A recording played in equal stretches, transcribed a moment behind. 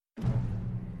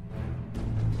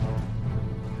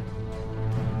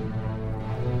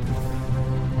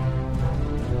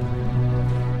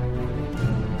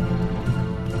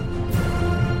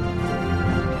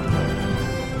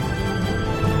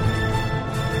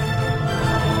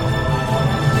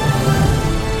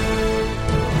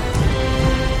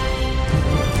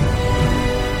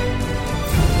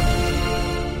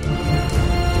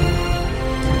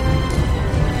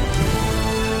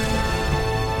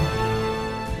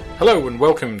Hello and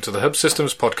welcome to the Hub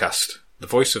Systems Podcast, the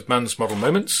voice of man's model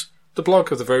moments, the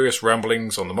blog of the various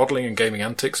ramblings on the modelling and gaming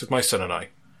antics of my son and I.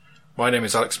 My name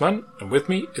is Alex Mann, and with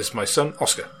me is my son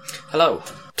Oscar. Hello.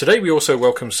 Today we also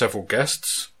welcome several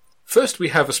guests. First we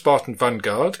have a Spartan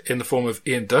vanguard in the form of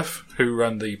Ian Duff, who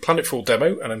ran the Planetfall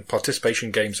demo and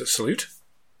participation games at Salute.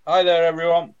 Hi there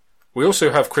everyone. We also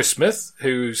have Chris Smith,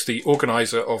 who's the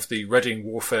organiser of the Reading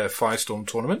Warfare Firestorm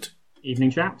tournament.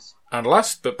 Evening, chaps. And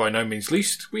last, but by no means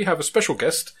least, we have a special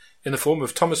guest in the form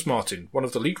of Thomas Martin, one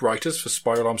of the lead writers for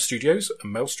Spy Alarm Studios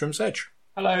and Maelstrom's Edge.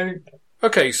 Hello.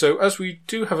 Okay, so as we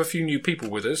do have a few new people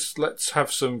with us, let's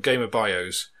have some gamer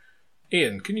bios.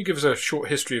 Ian, can you give us a short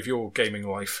history of your gaming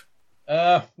life?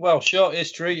 Short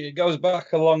history. It goes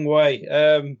back a long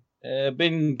way.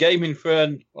 Been gaming for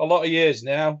a lot of years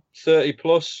now, 30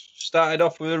 plus. Started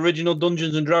off with original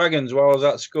Dungeons and Dragons while I was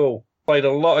at school. Played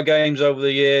a lot of games over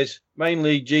the years,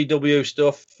 mainly GW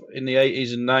stuff in the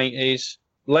 80s and 90s.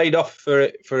 Laid off for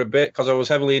it for a bit because I was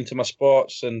heavily into my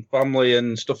sports and family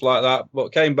and stuff like that.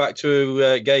 But came back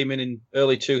to gaming in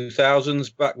early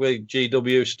 2000s, back with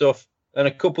GW stuff. And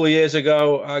a couple of years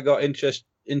ago, I got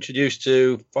introduced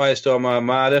to Firestorm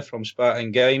Armada from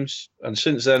Spartan Games. And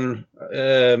since then,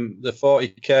 the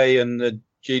 40k and the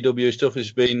GW stuff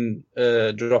has been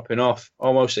dropping off.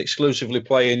 Almost exclusively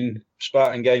playing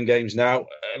Spartan games now.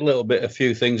 A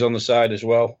few things on the side as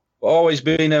well. But always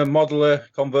been a modeler,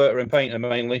 converter and painter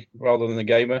mainly, rather than a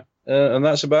gamer. And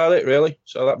that's about it, really.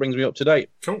 So that brings me up to date.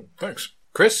 Cool, thanks.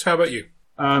 Chris, how about you?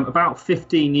 About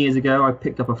 15 years ago, I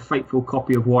picked up a faithful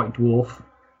copy of White Dwarf.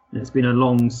 And it's been a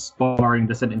long, spiraling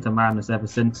descent into madness ever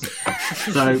since.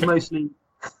 So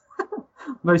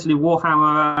mostly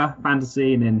Warhammer,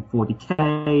 fantasy, and then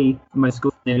 40k. Most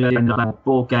school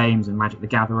board games and Magic the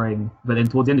Gathering. But then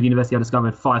towards the end of university, I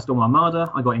discovered Firestorm Armada.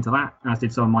 I got into that, as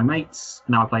did some of my mates.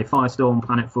 Now I play Firestorm,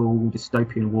 Planetfall,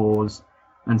 Dystopian Wars.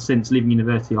 And since leaving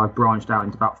university, I've branched out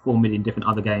into about 4 million different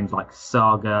other games like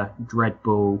Saga,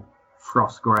 Dreadball,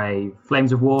 Frostgrave,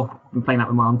 Flames of War. I've been playing that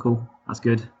with my uncle. That's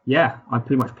good. Yeah, I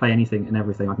pretty much play anything and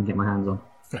everything I can get my hands on.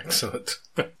 Excellent.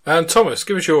 And Thomas,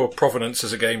 give us your provenance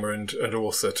as a gamer and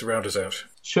author to round us out.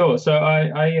 Sure. So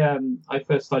I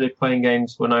first started playing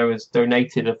games when I was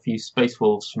donated a few Space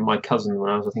Wolves from my cousin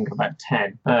when I was, I think, about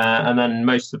 10. And then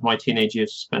most of my teenage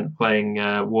years spent playing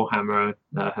Warhammer,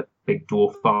 had Big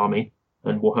Dwarf Army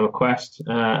and Warhammer Quest,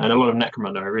 and a lot of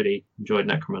Necromunda. I really enjoyed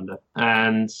Necromunda.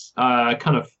 And I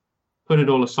kind of put it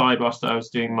all aside whilst I was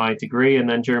doing my degree, and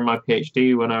then during my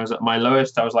PhD, when I was at my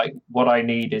lowest, I was like, what I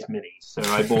need is minis. So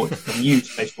I bought a new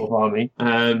Space Wolf Army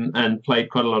and played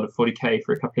quite a lot of 40k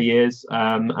for a couple of years.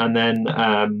 And then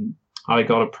I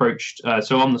got approached.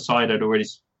 So on the side, I'd already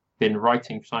been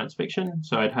writing science fiction.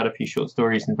 So I'd had a few short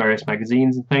stories in various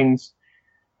magazines and things.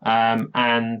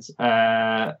 And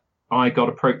I got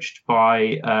approached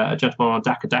by a gentleman on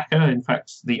Daka Daka, in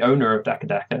fact, the owner of Daka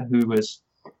Daka, who was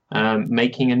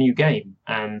making a new game,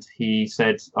 and he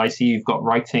said, I see you've got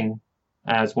writing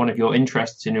as one of your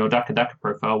interests in your Daka Daka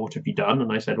profile. What have you done?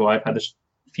 And I said, well, I've had a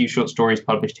few short stories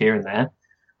published here and there,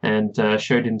 and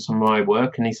showed him some of my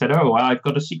work, and he said, oh, well, I've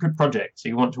got a secret project, so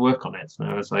you want to work on it? And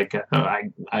I was like,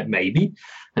 I maybe.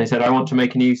 And he said, I want to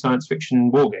make a new science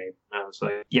fiction war game. And I was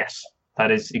like, yes,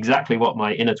 that is exactly what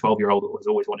my inner 12-year-old has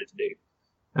always wanted to do.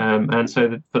 And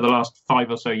so for the last 5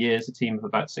 or so years, a team of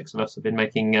about 6 of us have been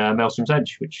making Maelstrom's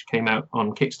Edge, which came out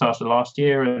on Kickstarter last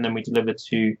year, and then we delivered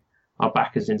to our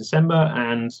backers in December,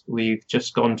 and we've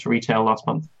just gone to retail last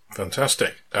month.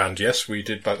 Fantastic. And yes, we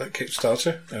did back that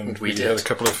Kickstarter, and we had a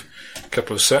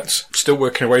couple of sets. Still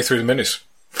working our way through the minis.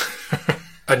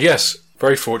 And yes,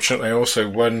 very fortunately, I also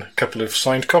won a couple of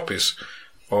signed copies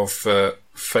of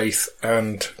Faith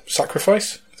and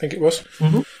Sacrifice, I think it was,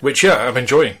 which, yeah, I'm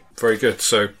enjoying. Very good.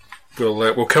 So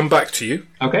we'll come back to you.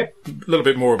 Okay. A little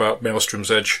bit more about Maelstrom's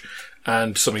Edge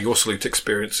and some of your Salute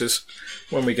experiences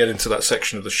when we get into that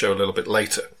section of the show a little bit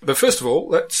later. But first of all,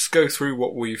 let's go through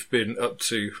what we've been up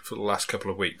to for the last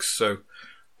couple of weeks. So,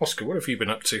 Oscar, what have you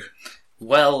been up to?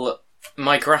 Well,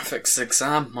 my graphics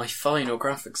exam, my final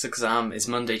graphics exam, is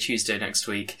Monday, Tuesday next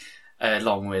week,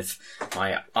 along with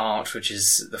my art, which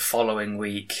is the following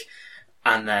week,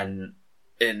 and then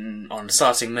on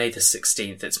starting May the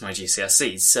 16th, it's my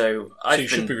GCSEs. So you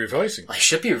should be revising. I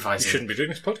should be revising. You shouldn't be doing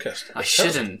this podcast. I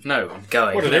shouldn't. No, I'm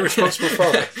going. What an irresponsible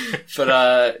father.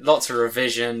 But lots of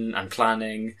revision and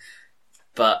planning.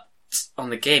 But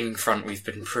on the gaming front, we've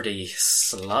been pretty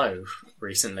slow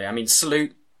recently. I mean,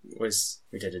 Salute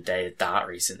we did a day of that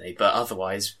recently, but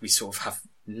otherwise we sort of have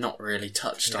not really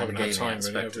touched on the gaming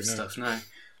aspect of stuff. No.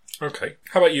 Okay.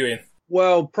 How about you, Ian?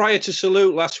 Well, prior to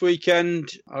Salute last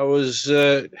weekend, I was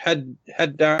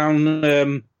head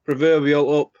down,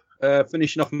 proverbial up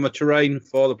finishing off my terrain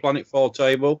for the Planetfall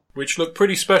table. Which looked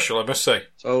pretty special, I must say.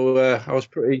 So I was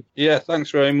pretty... Yeah,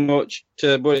 thanks very much.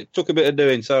 But it took a bit of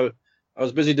doing, so I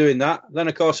was busy doing that. Then,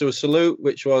 of course, there was Salute,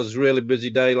 which was a really busy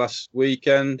day last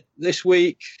weekend. This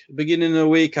week, beginning of the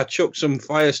week, I chucked some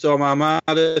Firestorm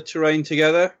Armada terrain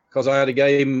together because I had a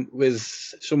game with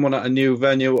someone at a new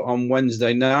venue on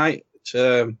Wednesday night.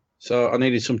 So I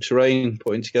needed some terrain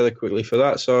putting together quickly for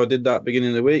that. So I did that beginning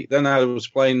of the week. Then I was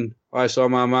playing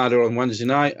Firestorm Armada on Wednesday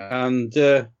night. And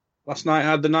last night I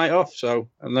had the night off.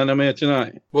 And then I'm here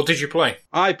tonight. What did you play?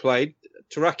 I played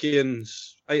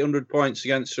Terrakians, 800 points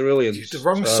against Ceruleans. The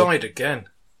wrong side again.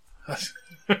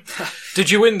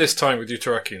 Did you win this time with your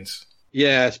Terrakians?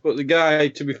 Yes, but the guy,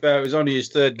 to be fair, it was only his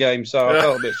third game, so I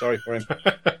felt a bit sorry for him.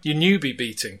 You newbie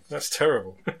beating. That's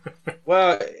terrible.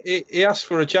 Well, he asked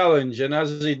for a challenge, and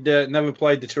as he'd never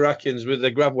played the Terrakians with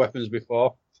the grab weapons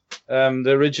before,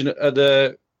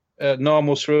 the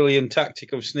normal Cerulean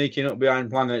tactic of sneaking up behind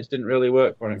planets didn't really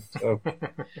work for him. So.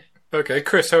 Okay,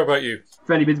 Chris, how about you?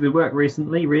 Fairly busy with work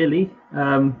recently, really.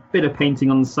 Bit of painting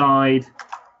on the side,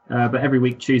 but every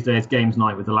week Tuesday is games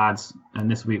night with the lads, and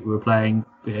this week we were playing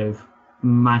a bit of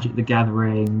Magic the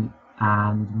Gathering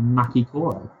and Maki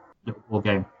Koro, little board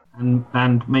game,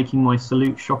 and making my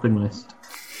Salute shopping list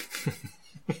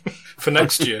for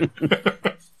next year.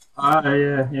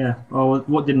 Yeah. Oh,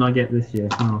 what didn't I get this year?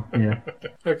 Oh, yeah.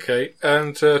 Okay,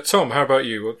 and Tom, how about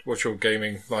you? What's your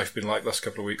gaming life been like last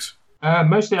couple of weeks?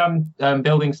 Mostly I'm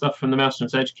building stuff from the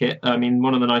Maelstrom's Edge kit. I mean,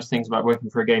 one of the nice things about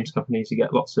working for a games company is you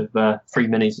get lots of free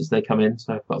minis as they come in.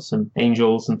 So I've got some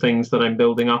angels and things that I'm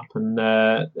building up and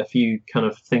a few kind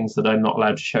of things that I'm not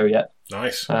allowed to show yet.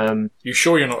 Nice. You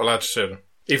sure you're not allowed to show them?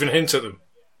 Even hint at them?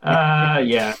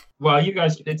 Yeah. Well, you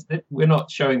guys, we're not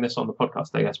showing this on the podcast,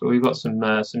 I guess, but we've got some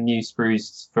new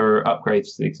sprues for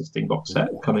upgrades to the existing box set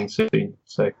coming soon.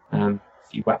 So a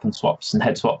few weapon swaps and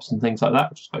head swaps and things like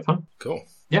that, which is quite fun. Cool.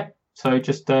 Yeah. So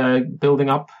just building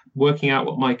up, working out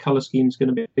what my colour scheme is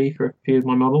going to be for a few of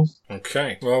my models.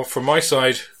 Okay. Well, from my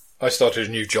side, I started a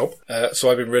new job,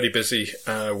 so I've been really busy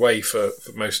away for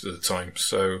most of the time.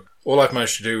 So all I've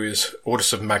managed to do is order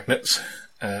some magnets,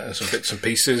 some bits and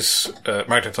pieces,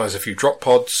 magnetise a few drop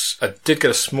pods. I did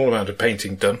get a small amount of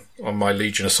painting done on my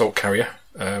Legion Assault Carrier.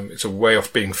 It's a way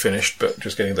off being finished, but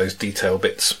just getting those detail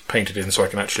bits painted in so I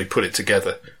can actually put it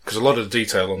together. Because a lot of the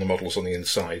detail on the model's on the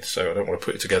inside, so I don't want to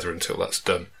put it together until that's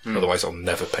done. Otherwise I'll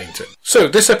never paint it. So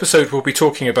this episode we'll be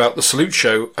talking about the Salute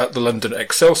show at the London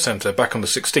Excel Centre back on the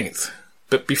 16th.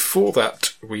 But before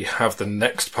that, we have the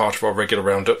next part of our regular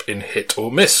roundup in Hit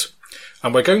or Miss.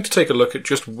 And we're going to take a look at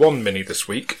just one mini this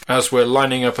week, as we're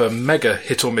lining up a mega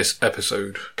Hit or Miss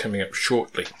episode coming up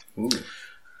shortly. Ooh.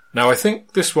 Now, I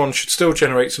think this one should still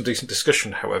generate some decent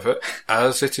discussion, however,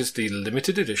 as it is the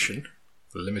limited edition,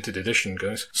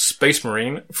 guys, Space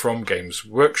Marine from Games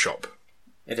Workshop.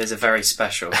 It is a very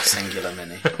special singular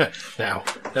mini. Now,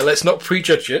 let's not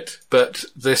prejudge it, but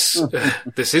this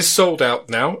is sold out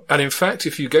now. And in fact,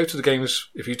 if you go to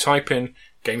if you type in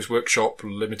Games Workshop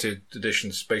Limited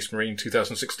Edition Space Marine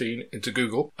 2016 into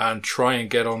Google and try and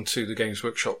get onto the Games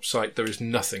Workshop site, there is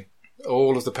nothing.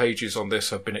 All of the pages on this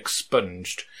have been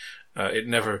expunged. It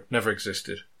never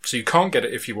existed. So you can't get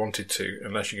it if you wanted to,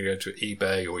 unless you go to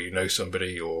eBay or you know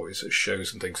somebody or it's at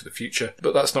shows and things in the future.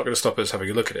 But that's not going to stop us having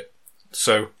a look at it.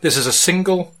 So this is a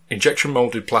single injection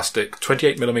molded plastic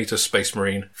 28mm Space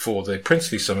Marine for the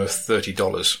princely sum of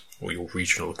 $30, or your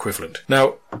regional equivalent.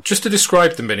 Now, just to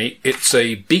describe the mini, it's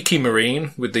a beaky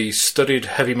Marine with the studded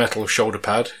heavy metal shoulder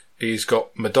pad. He's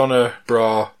got Madonna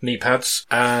bra knee pads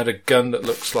and a gun that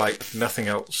looks like nothing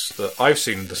else that I've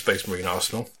seen in the Space Marine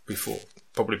arsenal before.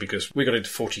 Probably because we got into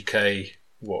 40k,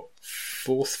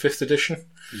 5th edition?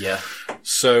 Yeah.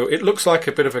 So it looks like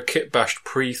a bit of a kit-bashed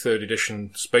pre-3rd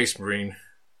edition Space Marine,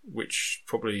 which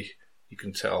probably, you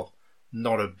can tell,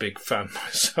 not a big fan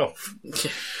myself.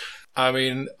 I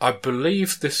mean, I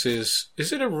believe this is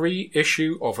it a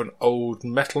reissue of an old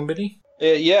metal mini?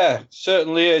 Yeah,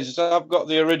 certainly is. I've got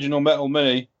the original metal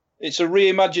mini. It's a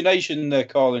reimagination, they're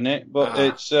calling it, but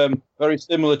it's very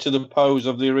similar to the pose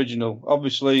of the original.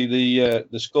 Obviously, the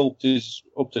sculpt is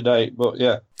up to date, but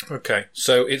yeah. Okay,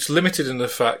 so it's limited in the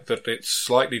fact that it's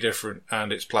slightly different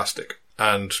and it's plastic,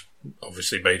 and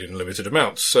obviously made in limited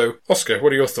amounts. So, Oscar,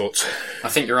 what are your thoughts? I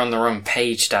think you're on the wrong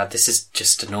page, Dad. This is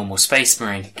just a normal Space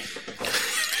Marine.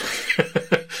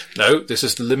 No, this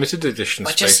is the limited edition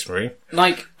Space Marine.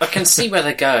 Like, I can see where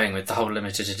they're going with the whole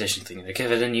limited edition thing. They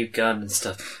give it a new gun and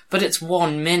stuff. But it's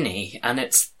one mini, and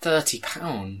it's £30.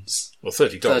 Well,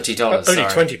 $30. $30, Only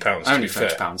 £20, Only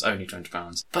 £20, only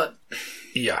 £20. But...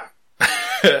 yeah.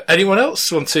 Anyone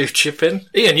else want to chip in?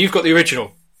 Ian, you've got the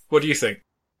original. What do you think?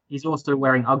 He's also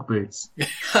wearing UGG boots.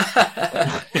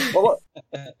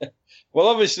 Well,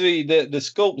 obviously the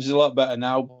sculpt is a lot better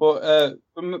now, but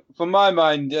from my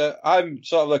mind, I'm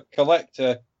sort of a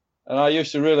collector, and I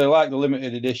used to really like the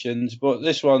limited editions, but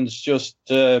this one's just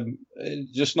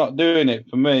not doing it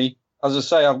for me. As I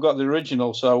say, I've got the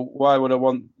original, so why would I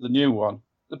want the new one?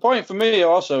 The point for me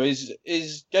also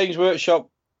is Games Workshop,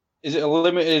 is it a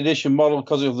limited edition model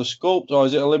because of the sculpt, or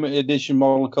is it a limited edition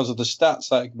model because of the stats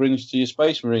that it brings to your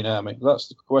Space Marine army? That's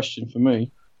the question for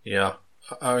me. Yeah.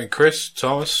 I mean, Chris,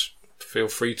 Thomas, feel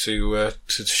free to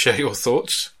share your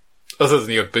thoughts, other than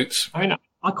the UGG boots. I mean,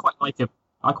 I quite like him.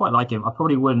 I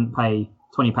probably wouldn't pay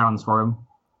 £20 for him,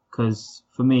 because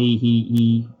for me,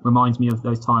 he reminds me of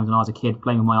those times when I was a kid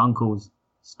playing with my uncle's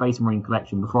Space Marine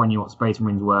collection, before I knew what Space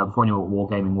Marines were, before I knew what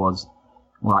wargaming was,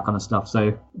 all that kind of stuff. So,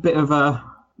 a bit of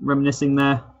reminiscing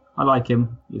there. I like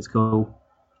him. It's cool.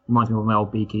 Reminds me of my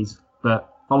old Beakies. But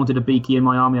if I wanted a Beaky in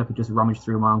my army, I could just rummage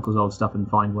through my uncle's old stuff and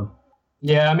find one.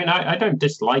 yeah, I mean, I don't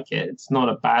dislike it. It's not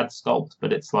a bad sculpt,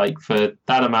 but it's like for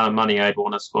that amount of money, I'd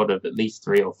want a squad of at least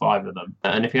 3 or 5 of them.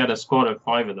 And if you had a squad of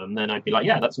 5 of them, then I'd be like,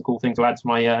 yeah, that's a cool thing to add to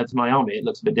my army. It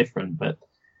looks a bit different, but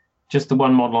just the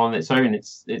one model on its own,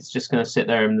 it's just going to sit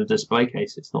there in the display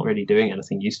case. It's not really doing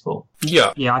anything useful.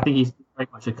 Yeah. Yeah, I think he's very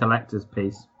much a collector's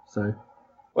piece. So.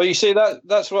 Well, you see,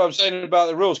 that's what I'm saying about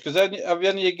the rules, because have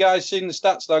any of you guys seen the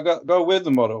stats that go with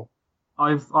the model?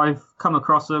 I've come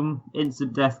across them.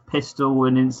 Instant death pistol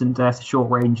and instant death short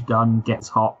range gun gets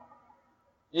hot.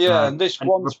 Yeah, and this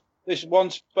one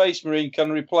Space Marine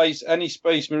can replace any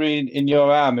Space Marine in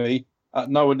your army at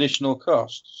no additional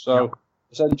cost. So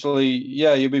essentially,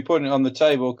 yeah, you'll be putting it on the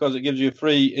table because it gives you a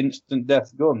free instant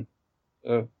death gun.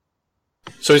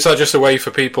 So is that just a way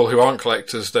for people who aren't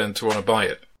collectors then to want to buy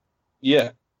it?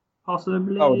 Yeah.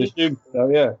 Possibly. I would assume so,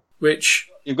 yeah. Which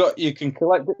you can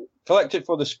collect it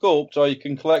for the sculpt, or you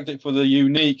can collect it for the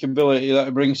unique ability that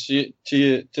it brings to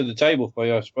the table for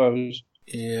you, I suppose.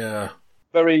 Yeah.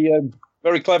 Very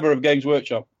very clever of Games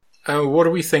Workshop. What do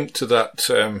we think to that?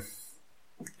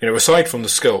 Aside from the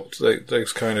sculpt,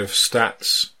 those kind of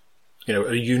stats,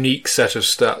 a unique set of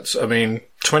stats. I mean,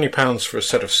 £20 for a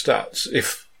set of stats.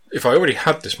 If I already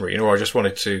had this Marine, or I just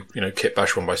wanted to, kit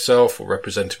bash one myself or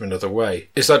represent him another way,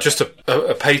 is that just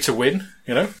a pay to win?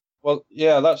 Well,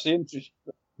 yeah, that's the interest.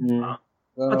 I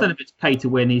don't know if it's pay to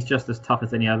win. He's just as tough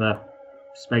as any other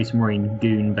Space Marine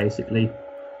goon, basically.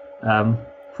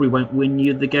 Probably won't win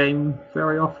you the game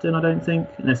very often, I don't think,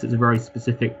 unless it's a very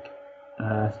specific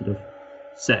sort of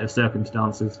set of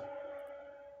circumstances.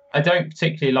 I don't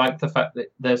particularly like the fact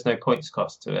that there's no points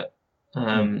cost to it.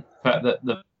 The fact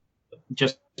that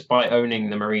just by owning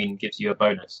the Marine gives you a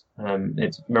bonus.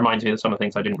 It reminds me of some of the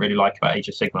things I didn't really like about Age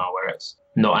of Sigmar, where it's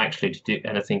not actually to do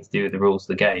anything to do with the rules of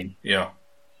the game. Yeah.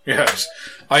 Yes.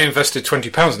 I invested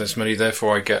 £20 in this money,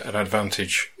 therefore I get an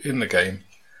advantage in the game.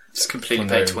 It's completely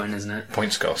pay to win, isn't it?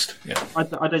 Points cost, yeah.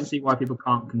 I don't see why people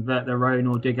can't convert their own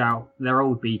or dig out their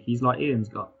old beakies like Ian's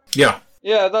got. Yeah.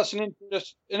 Yeah, that's an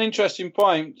interesting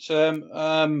point.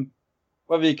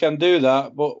 Whether you can do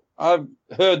that, but I've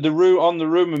heard on the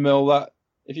rumour mill that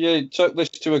if you took this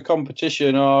to a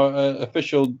competition or an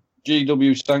official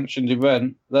GW sanctioned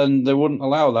event, then they wouldn't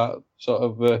allow that sort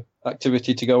of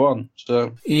activity to go on.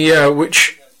 So yeah,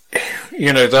 which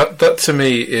that to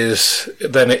me is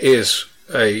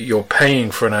you're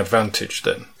paying for an advantage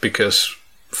then, because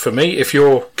for me, if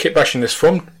you're kit bashing this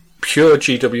from pure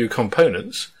GW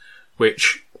components,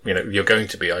 which you're going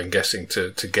to be, I'm guessing,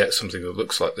 to get something that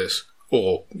looks like this,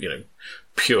 or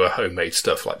pure homemade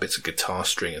stuff like bits of guitar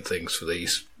string and things for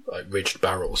these like ridged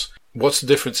barrels. What's the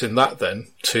difference in that then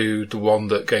to the one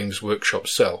that Games Workshop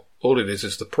sell? All it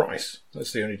is the price.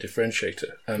 That's the only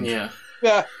differentiator. And yeah.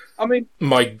 I mean,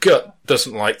 my gut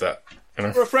doesn't like that.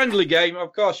 For a friendly game,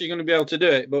 of course, you're going to be able to do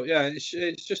it. But yeah,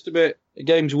 it's just a bit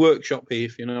Games Workshop-y,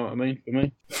 if you know what I mean. For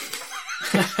me.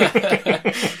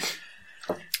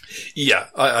 Yeah,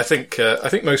 I think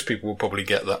most people will probably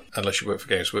get that unless you work for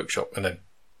Games Workshop, and then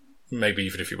maybe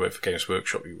even if you work for Games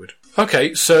Workshop, you would.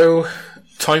 Okay, so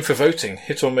time for voting.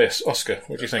 Hit or miss, Oscar?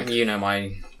 What do you think? You know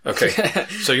mine. Okay,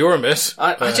 so you're a miss.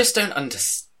 I just don't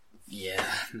understand. Yeah,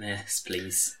 miss,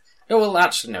 please. Oh, well,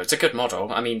 actually, no, it's a good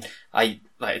model. I mean,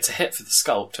 it's a hit for the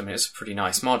sculpt. I mean, it's a pretty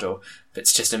nice model, but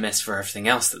it's just a miss for everything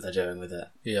else that they're doing with it.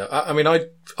 Yeah, I mean,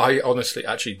 I honestly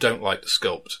actually don't like the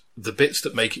sculpt. The bits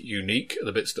that make it unique are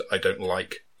the bits that I don't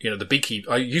like. The beaky.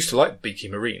 I used to like beaky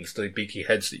Marines, the beaky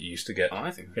heads that you used to get. Oh,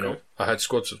 I think they're cool. I had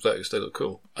squads of those. They look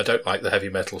cool. I don't like the heavy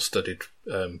metal studded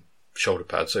shoulder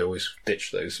pads. I always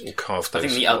ditch those or carve those. I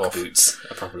think the UGG boots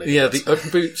are probably the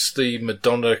UGG boots, the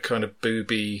Madonna kind of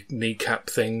booby kneecap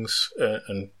things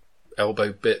and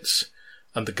elbow bits.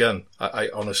 And the gun. I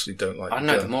honestly don't like I the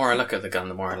know, gun. the more I look at the gun,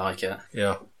 the more I like it.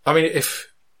 Yeah. I mean,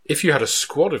 if you had a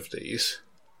squad of these,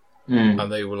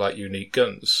 and they were like unique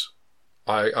guns,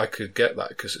 I could get that,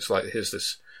 because it's like, here's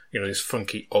this, this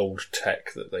funky old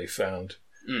tech that they found.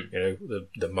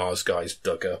 The Mars guys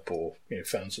dug up, or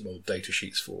found some old data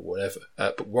sheets for, whatever.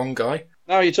 But one guy.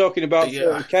 Now you're talking about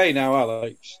 40k now,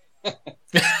 Alex.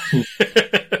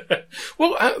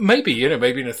 Well, maybe in a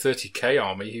 30k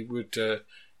army he would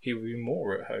be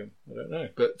more at home. I don't know,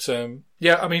 but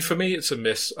I mean, for me it's a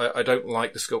miss. I don't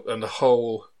like the sculpt and the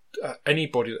whole.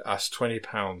 Anybody that asks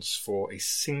 £20 for a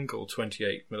single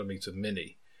 28mm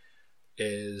mini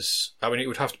is, I mean, it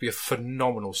would have to be a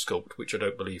phenomenal sculpt, which I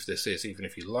don't believe this is, even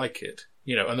if you like it.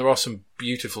 And there are some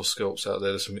beautiful sculpts out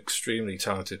there. There's some extremely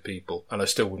talented people, and I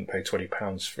still wouldn't pay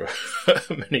 £20 for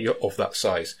a mini of that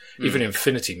size. Even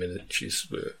Infinity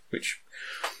miniatures, which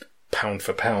pound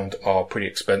for pound are pretty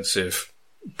expensive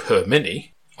per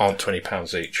mini, aren't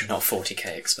 £20 each. Not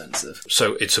 40k expensive.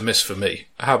 So it's a miss for me.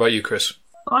 How about you, Chris?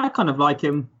 I kind of like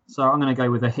him, so I'm going to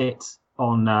go with a hit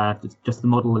on just the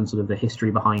model and sort of the history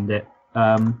behind it.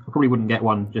 I probably wouldn't get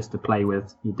one just to play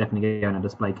with. You'd definitely get in a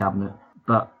display cabinet.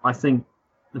 But I think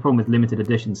the problem with limited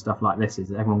edition stuff like this is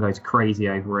that everyone goes crazy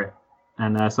over it.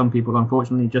 And some people,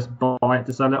 unfortunately, just buy it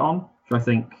to sell it on, which I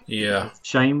think is a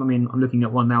shame. I mean, I'm looking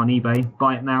at one now on eBay.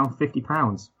 Buy it now,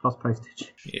 £50 plus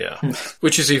postage. Yeah,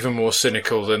 which is even more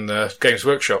cynical than Games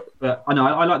Workshop. But I know,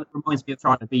 I like that. It reminds me of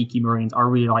trying the Beaky Marines. I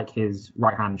really like his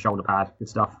right-hand shoulder pad. Good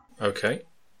stuff. Okay.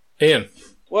 Ian?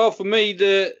 Well, for me,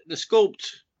 the sculpt,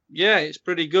 it's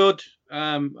pretty good.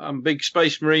 I'm a big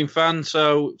Space Marine fan,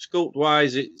 so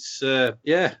sculpt-wise, it's,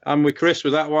 I'm with Chris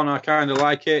with that one. I kind of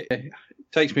like it. It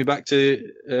takes me back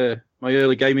to my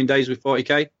early gaming days with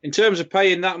 40k. In terms of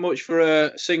paying that much for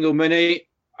a single mini,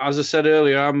 as I said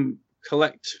earlier, I'm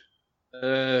collect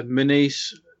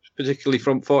minis, particularly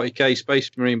from 40k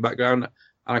Space Marine background.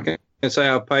 And I can say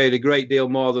I've paid a great deal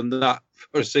more than that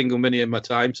for a single mini in my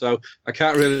time, so I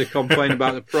can't really complain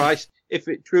about the price. If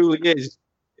it truly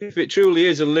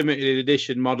is a limited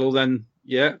edition model, then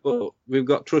yeah, but we've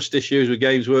got trust issues with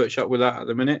Games Workshop with that at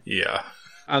the minute. Yeah.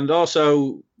 And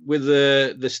also with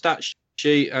the stat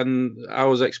sheet, and I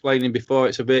was explaining before,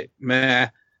 it's a bit meh.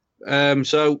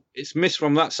 So it's missed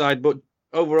from that side, but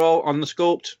overall on the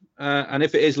sculpt, and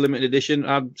if it is limited edition,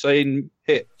 I'm saying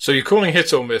hit. So you're calling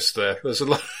hit or miss there? There's a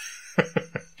lot.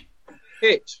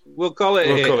 Hit. We'll call it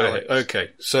a hit. Hit. Okay.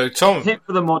 So Tom. Hit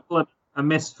for the model, a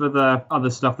miss for the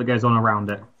other stuff that goes on around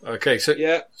it. Okay.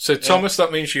 So Thomas,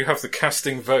 that means you have the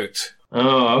casting vote.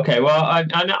 Oh, okay. Well, I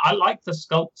like the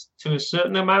sculpt to a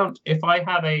certain amount. If I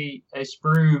had a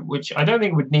sprue, which I don't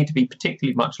think would need to be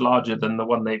particularly much larger than the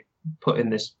one they put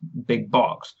in this big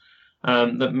box,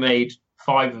 that made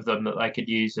 5 of them that I could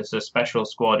use as a special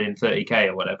squad in 30k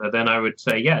or whatever, then I would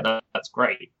say, that's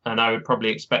great. And I would probably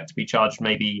expect to be charged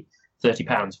maybe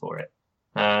 £30 for it.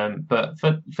 But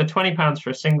for £20 for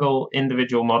a single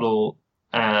individual model,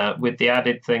 with the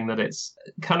added thing that it's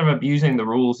kind of abusing the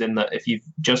rules in that if you've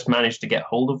just managed to get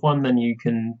hold of one, then you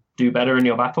can do better in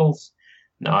your battles.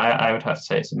 No, I would have to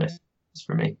say it's a miss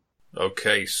for me.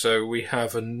 Okay, so we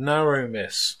have a narrow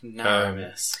miss.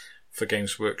 Miss. For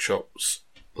Games Workshop's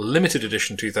limited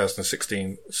edition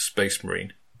 2016 Space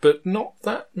Marine, but not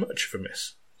that much of a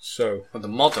miss. So, well, the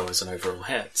model is an overall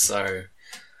hit, so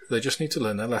they just need to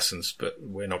learn their lessons, but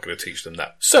we're not going to teach them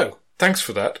that. So, thanks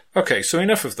for that. Okay, so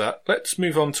enough of that. Let's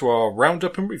move on to our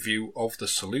roundup and review of the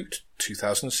Salute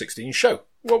 2016 show.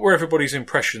 What were everybody's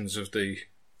impressions of the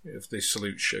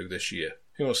Salute show this year?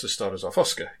 Who wants to start us off?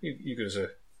 Oscar, you give us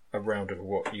a round of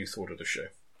what you thought of the show.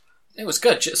 It was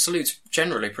good. Salute's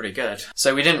generally pretty good.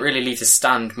 So we didn't really leave the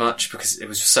stand much because it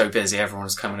was so busy. Everyone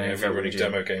was coming over. Everybody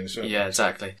demo games. Yeah,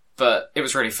 exactly. But it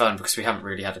was really fun because we haven't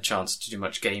really had a chance to do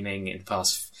much gaming in the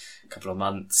past couple of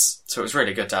months. So it was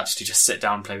really good to actually just sit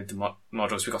down and play with the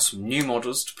models. We got some new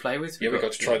models to play with. We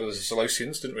got to try those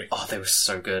Zelosians, didn't we? Oh, they were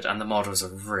so good. And the models are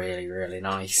really, really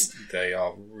nice. They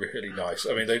are really nice.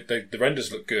 I mean, the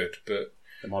renders look good, but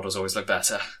the models always look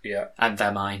better. Yeah. And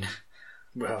they're mine.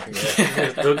 Well,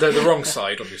 yeah. they're the wrong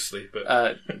side, obviously,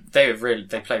 but they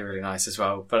play really nice as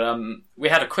well. But we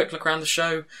had a quick look around the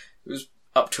show. It was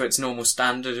up to its normal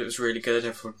standard. It was really good.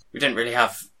 We didn't really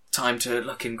have time to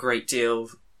look in great deal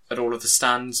at all of the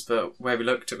stands, but where we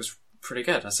looked, it was pretty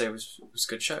good. I'd say it was a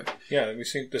good show. Yeah, there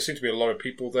seemed to be a lot of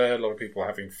people there. A lot of people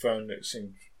having fun.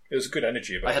 It was a good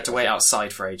energy about it. I had to wait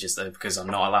outside for ages, though, because I'm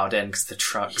not allowed in because the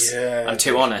trucks. Yeah. I'm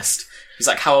too honest. He's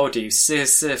like, how old are you?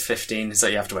 15, so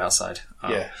you have to wait outside. Oh.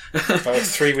 Yeah. If I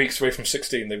was 3 weeks away from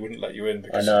 16, they wouldn't let you in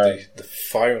because of the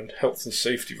fire and health and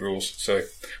safety rules. So,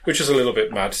 which is a little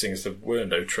bit mad, seeing as there were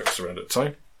no trucks around at the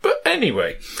time. But But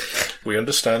anyway, we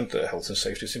understand that health and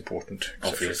safety is important,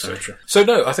 Obviously. etc. So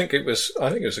no, I think it was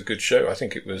a good show. I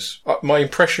think it was. My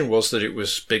impression was that it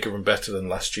was bigger and better than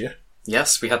last year.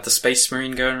 Yes, we had the Space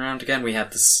Marine going around again. We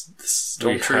had the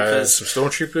Stormtroopers. We had some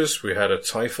Stormtroopers. We had a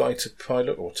TIE fighter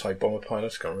pilot or TIE bomber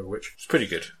pilot. I can't remember which. It's pretty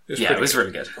good. It was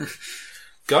really good.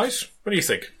 Guys, what do you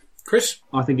think? Chris?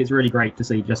 I think it's really great to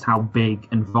see just how big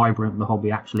and vibrant the hobby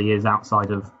actually is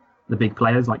outside of the big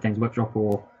players like Games Workshop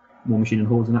or War Machine and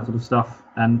Hordes and that sort of stuff.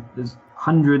 And there's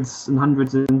hundreds and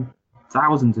hundreds and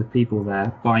thousands of people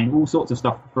there buying all sorts of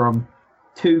stuff from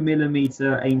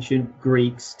 2mm ancient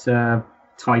Greeks to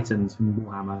Titans from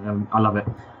Warhammer. I love it.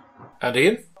 And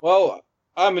Ian? Well,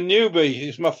 I'm a newbie.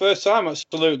 It's my first time at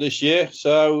Salute this year,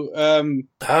 so...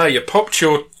 you popped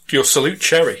your Salute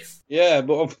cherry. Yeah,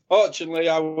 but unfortunately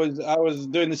I was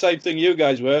doing the same thing you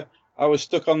guys were. I was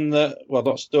stuck on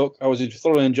not stuck, I was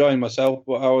thoroughly enjoying myself,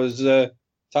 but I was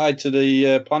tied to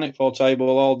the Planetfall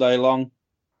table all day long.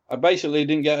 I basically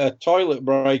didn't get a toilet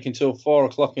break until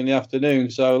 4:00 in the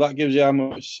afternoon, so that gives you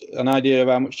an idea of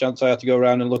how much chance I had to go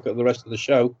around and look at the rest of the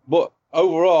show. But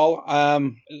overall,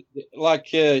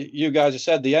 like you guys have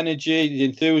said, the energy, the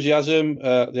enthusiasm,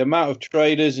 the amount of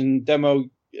traders and demo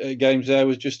games there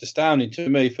was just astounding to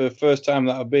me. For the first time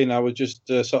that I've been, I was just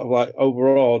sort of like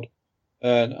overawed.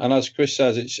 And as Chris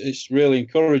says, it's really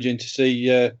encouraging to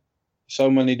see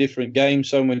so many different games,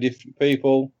 so many different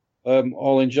people.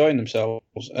 All enjoying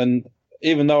themselves, and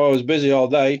even though I was busy all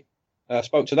day, I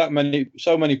spoke to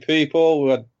so many people who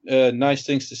had nice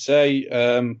things to say,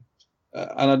 and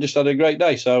I just had a great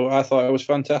day. So I thought it was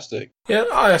fantastic. Yeah,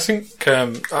 I think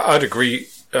I'd agree.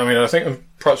 I mean, I think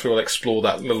perhaps we'll explore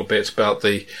that a little bit about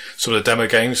the sort of demo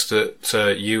games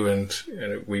that you and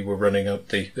we were running at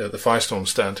the Firestorm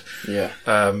stand,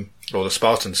 or the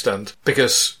Spartan stand,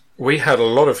 because we had a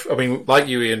lot of. I mean, like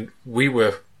you, Ian,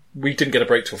 we didn't get a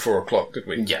break till 4:00, did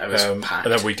we? Yeah, it was packed.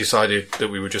 And then we decided that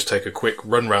we would just take a quick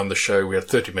run round the show. We had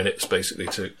 30 minutes, basically,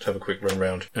 to have a quick run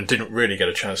round, and didn't really get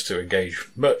a chance to engage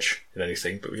much in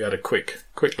anything, but we had a quick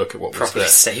look at what was there. Probably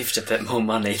saved a bit more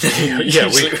money than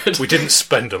we didn't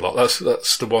spend a lot.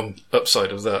 That's the one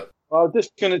upside of that. Well, I was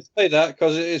just going to say that,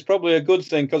 because it's probably a good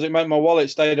thing, because it meant my wallet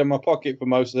stayed in my pocket for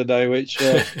most of the day, which,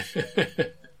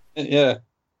 yeah.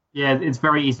 Yeah, it's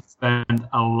very easy to spend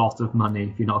a lot of money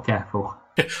if you're not careful.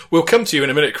 We'll come to you in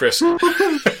a minute, Chris.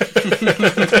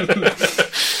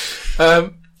 I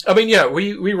mean, yeah,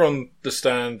 we were on the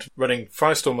stand running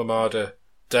Firestorm Armada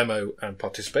demo and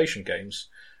participation games,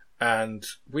 and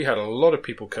we had a lot of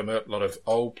people come up, a lot of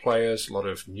old players, a lot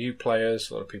of new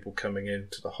players, a lot of people coming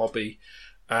into the hobby.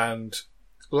 And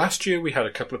last year we had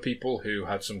a couple of people who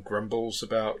had some grumbles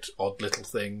about odd little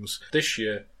things. This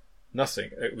year,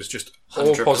 nothing. It was just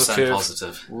all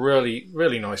positive. Really,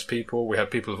 really nice people. We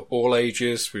had people of all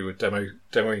ages. We were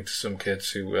demoing to some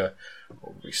kids who were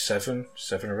probably 7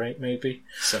 or 8 maybe.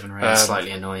 7 or 8,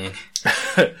 slightly annoying.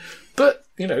 But,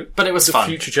 but it was the fun.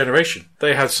 Future generation.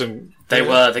 They had some...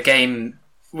 The game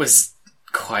was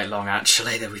quite long,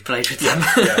 actually, that we played with them.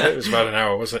 Yeah, it was about an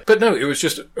hour, wasn't it? But no, it was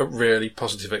just a really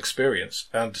positive experience,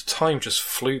 and time just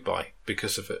flew by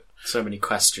because of it. So many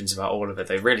questions about all of it.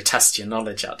 They really test your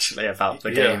knowledge, actually, about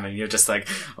the game, and you're just like,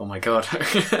 oh my god,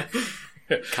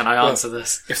 can I answer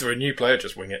this? If they're a new player,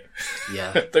 just wing it.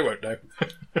 Yeah. They won't know.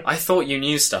 I thought you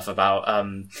knew stuff about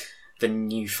the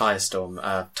new Firestorm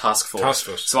Task Force.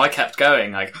 So I kept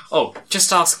going, like, oh,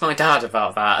 just ask my dad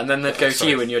about that, and then they'd go to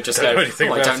you, and you'd just go,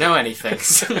 I don't know anything.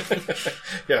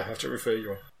 Yeah, I have to refer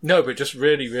you on. No, but just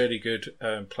really, really good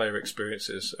player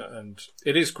experiences, and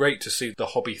it is great to see the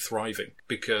hobby thriving,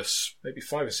 because maybe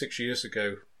 5 or 6 years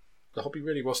ago, the hobby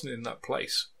really wasn't in that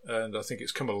place, and I think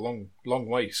it's come a long, long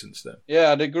way since then.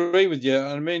 Yeah, I'd agree with you.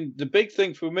 I mean, the big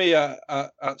thing for me at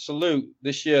Salute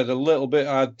this year, the little bit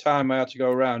I had to go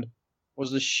around,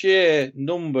 was the sheer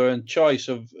number and choice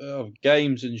of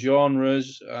games and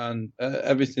genres and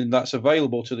everything that's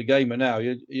available to the gamer now.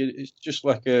 It's just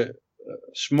like a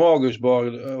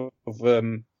smorgasbord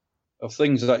of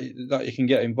things that you can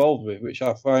get involved with, which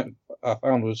I found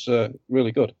was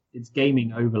really good. It's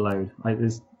gaming overload.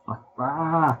 There's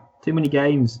too many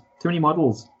games, too many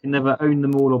models. You can never own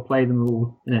them all or play them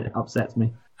all, and it upsets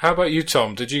me. How about you,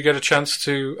 Tom? Did you get a chance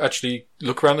to actually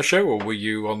look around the show, or were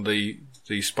you on the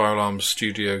Spiral Arms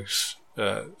Studios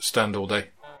stand all day?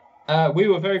 We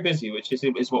were very busy, which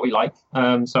is what we like.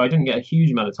 So I didn't get a huge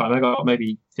amount of time. I got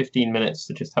maybe 15 minutes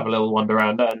to just have a little wander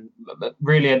around. And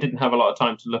really, I didn't have a lot of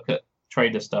time to look at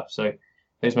trader stuff. So I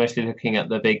was mostly looking at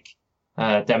the big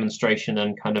demonstration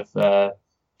and kind of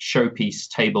showpiece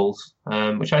tables,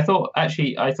 which I thought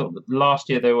that last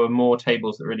year there were more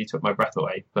tables that really took my breath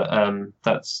away. But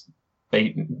that's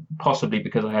possibly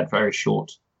because I had very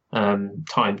short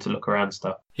time to look around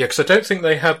stuff. Yeah, because I don't think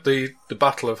they had the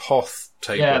Battle of Hoth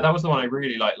table. Yeah, that was the one I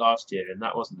really liked last year, and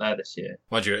that wasn't there this year.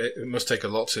 Mind you, it must take a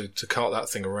lot to cart that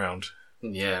thing around.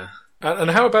 Yeah.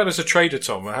 And how about as a trader,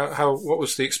 Tom? What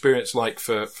was the experience like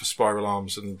for Spiral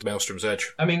Arms and Maelstrom's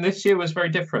Edge? I mean, this year was very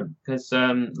different because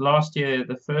last year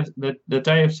the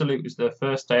day of Salute was the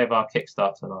first day of our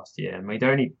Kickstarter last year, and we'd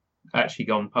only actually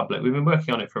gone public. We've been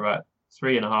working on it for about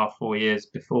 3.5, 4 years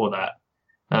before that,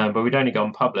 but we'd only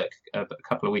gone public a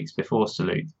couple of weeks before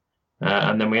Salute,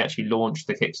 and then we actually launched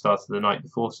the Kickstarter the night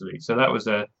before Salute. So that was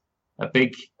a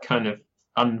big kind of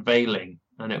unveiling.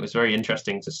 And it was very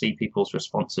interesting to see people's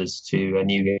responses to a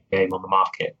new game on the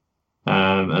market.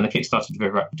 And the Kickstarter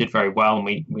did very well, and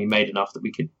we made enough that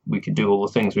we could do all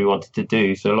the things we wanted to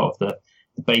do. So a lot of the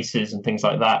bases and things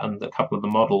like that, and a couple of the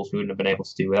models we wouldn't have been able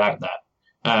to do without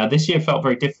that. This year felt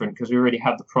very different because we already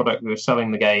had the product, we were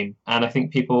selling the game, and I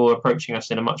think people were approaching us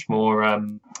in a much more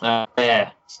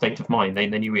fair state of mind. They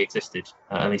knew we existed,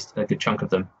 at least a good chunk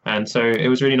of them, and so it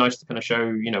was really nice to kind of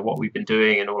show what we've been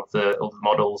doing and all the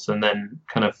models, and then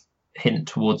kind of hint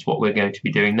towards what we're going to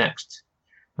be doing next.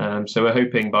 So we're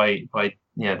hoping by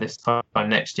this time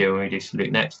next year, when we do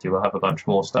Salute next year, we'll have a bunch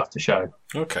more stuff to show.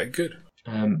 Okay, good.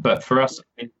 But for us,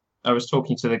 I was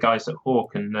talking to the guys at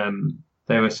Hawk, and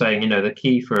they were saying, the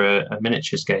key for a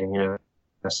miniatures game,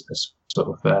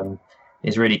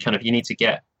 is really kind of, you need to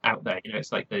get out there.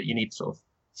 It's like you need sort of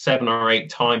 7 or 8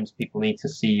 times people need to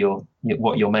see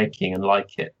what you're making and like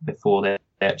it before they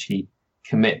actually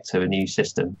commit to a new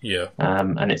system. Yeah.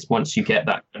 And it's once you get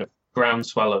that kind of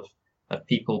groundswell of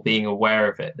people being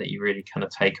aware of it that you really kind of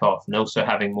take off, and also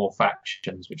having more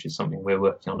factions, which is something we're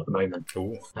working on at the moment.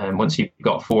 And once you've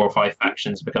got 4 or 5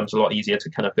 factions, it becomes a lot easier to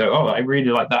kind of go, oh, I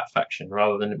really like that faction,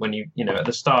 rather than when at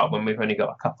the start when we've only got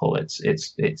a couple. I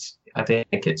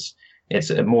think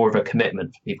it's more of a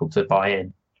commitment for people to buy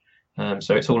in.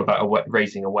 So it's all about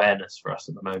raising awareness for us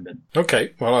at the moment.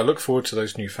 Okay, well, I look forward to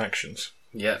those new factions.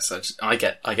 Yes, I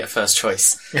get first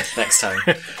choice next time.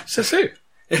 So who?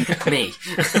 Me.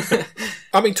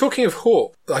 I mean, talking of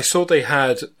Hawk, I saw they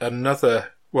had another.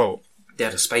 Well, they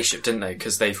had a spaceship, didn't they?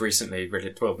 Because they've recently,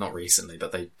 not recently,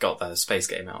 but they got their space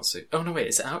game out. So, oh no, wait,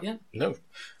 is it out yet? No.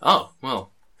 Oh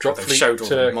well. Dropfleet showed all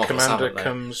the models, Commander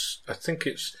comes. I think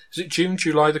is it June,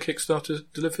 July? The Kickstarter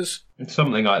delivers.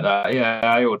 Something like that. Yeah,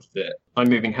 I ordered it. I'm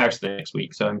moving house next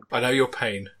week, so I know your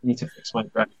pain. I need to fix my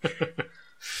brand.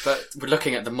 But we're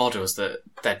looking at the models that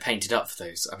they're painted up for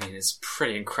those. I mean, it's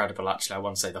pretty incredible, actually. I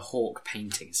want to say the Hawk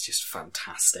painting is just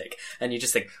fantastic. And you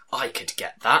just think, I could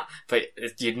get that, but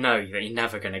you'd know that you're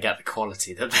never going to get the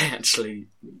quality that they actually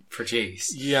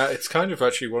produce. Yeah, it's kind of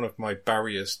actually one of my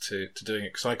barriers to doing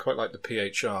it, because I quite like the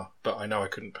PHR, but I know I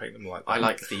couldn't paint them like that. I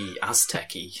like the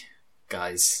Aztec-y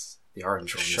guys, the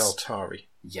orange ones. Shaltari.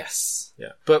 Yes.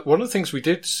 Yeah. But one of the things we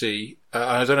did see, and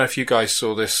I don't know if you guys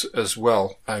saw this as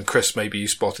well, and Chris, maybe you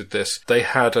spotted this, they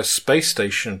had a space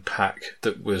station pack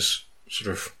that was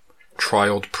sort of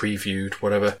trialed, previewed,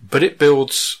 whatever, but it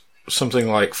builds something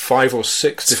like 5 or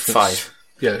 6 different... 5.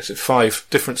 Yeah, it's 5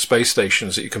 different space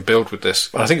stations that you can build with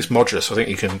this. And I think it's modular, so I think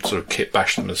you can sort of kit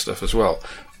bash them and stuff as well.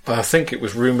 But I think it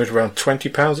was rumoured around £20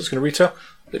 it's going to retail.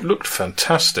 It looked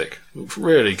fantastic. It looked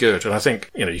really good. And I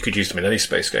think, you could use them in any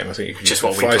space game. I think you could just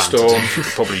use them in Firestorm. You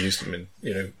could probably use them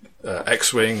in,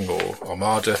 X-Wing or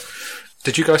Armada.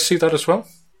 Did you guys see that as well?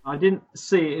 I didn't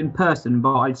see it in person,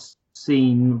 but I've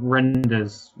seen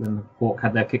renders when Hawk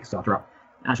had their Kickstarter up.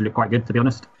 It actually looked quite good, to be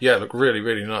honest. Yeah, it looked really,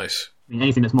 really nice. I mean,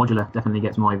 anything that's modular definitely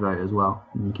gets my vote as well.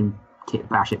 And you can kit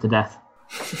bash it to death.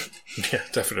 Yeah,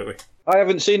 definitely. I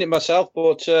haven't seen it myself,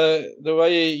 but the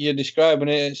way you're describing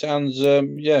it, it sounds,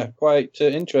 quite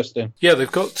interesting. Yeah,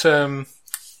 they've got, there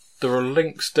are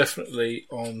links definitely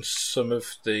on some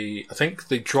of I think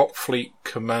the Dropfleet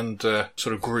Commander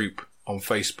sort of group on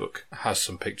Facebook has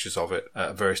some pictures of it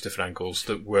at various different angles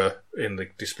that were in the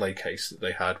display case that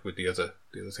they had with the other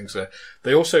things there.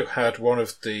 They also had one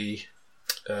of the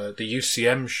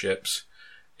UCM ships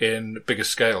in bigger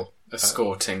scale.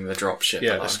 Escorting the dropship.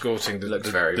 Yeah, escorting the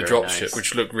dropship, nice.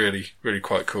 Which looked really, really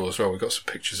quite cool as well. We got some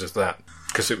pictures of that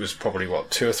because it was probably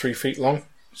 2 or 3 feet long,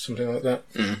 something like that.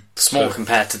 Small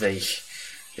compared to the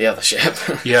other ship.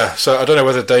 Yeah, so I don't know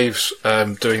whether Dave's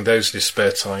doing those in his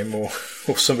spare time or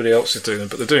somebody else is doing them,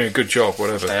 but they're doing a good job,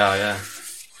 whatever. They are, yeah.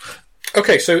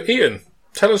 Okay, so Ian,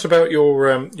 tell us about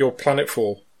your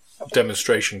Planetfall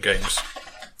demonstration games.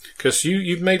 Because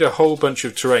you've made a whole bunch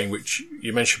of terrain, which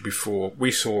you mentioned before.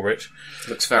 We saw it.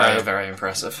 Looks very, very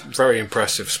impressive. Very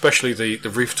impressive, especially the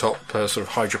rooftop sort of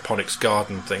hydroponics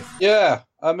garden thing. Yeah,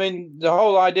 I mean, the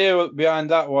whole idea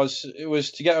behind that was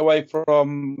to get away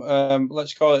from,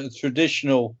 let's call it a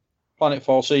traditional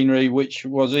Planetfall scenery, which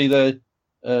was either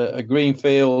a green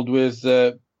field with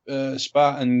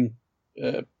Spartan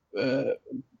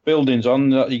buildings on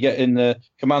that you get in the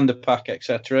Commander Pack,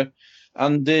 etc.,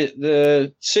 and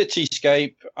the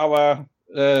cityscape, our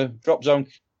Drop Zone,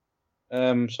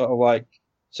 sort of like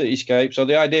cityscape. So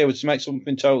the idea was to make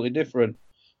something totally different.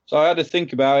 So I had to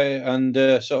think about it and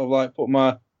sort of like put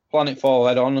my Planetfall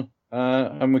head on,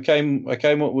 and I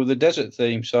came up with the desert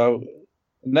theme. So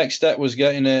the next step was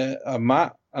getting a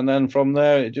map, and then from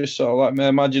there it just sort of like my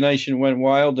imagination went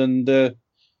wild and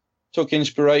took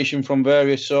inspiration from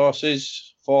various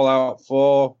sources, Fallout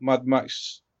 4, Mad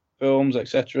Max films,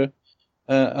 etc.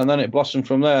 And then it blossomed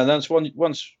from there. And then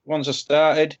once I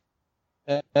started,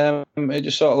 it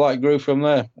just sort of like grew from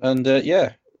there. And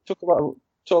it took a little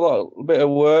bit of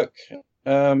work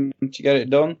to get it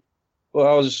done, but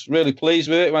I was really pleased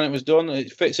with it when it was done.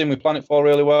 It fits in with Planetfall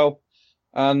really well,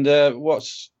 and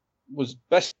was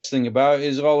best thing about it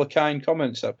is all the kind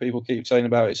comments that people keep saying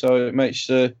about it. So it makes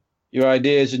your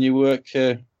ideas and your work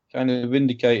kind of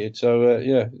vindicated. So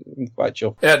I'm quite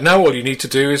chuffed. Yeah. Now all you need to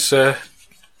do is a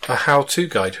how-to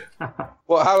guide.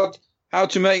 Well, how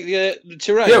to make the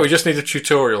terrain? Yeah, we just need a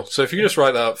tutorial. So if you just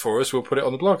write that up for us, we'll put it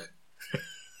on the blog.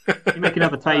 You make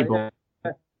another table.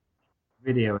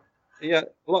 Video. Yeah,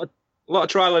 a lot of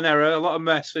trial and error, a lot of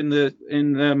mess in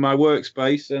my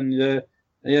workspace, and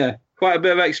quite a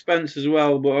bit of expense as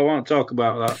well. But I won't talk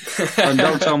about that, and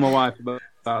don't tell my wife about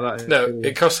that. No,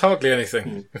 it costs hardly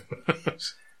anything.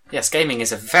 Yes, gaming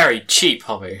is a very cheap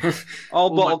hobby. All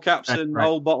bottle caps and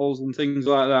old bottles and things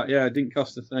like that. Yeah, it didn't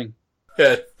cost a thing.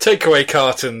 Yeah, takeaway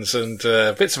cartons and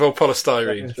bits of old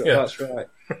polystyrene. That's right.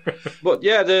 But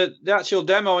yeah, the actual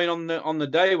demoing on the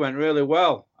day went really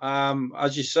well.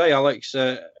 As you say, Alex,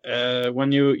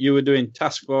 when you were doing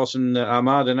Task Force and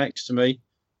Armada next to me,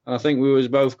 and I think we was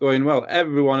both going well.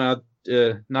 Everyone had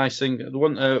nice thing. There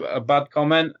wasn't a bad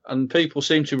comment, and people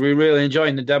seemed to be really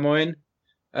enjoying the demoing.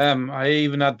 I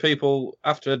even had people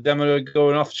after the demo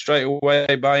going off straight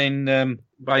away buying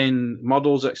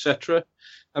models, etc.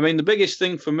 I mean, the biggest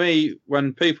thing for me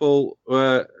when people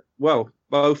were,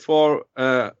 both for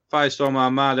Firestorm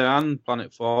Armada and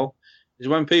Planetfall, is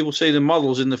when people see the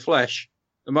models in the flesh,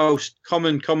 the most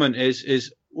common comment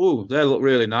is, ooh, they look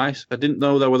really nice. I didn't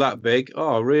know they were that big.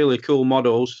 Oh, really cool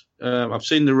models. I've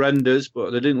seen the renders,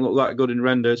 but they didn't look that good in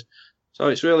renders. So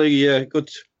it's really good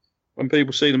when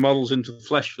people see the models into the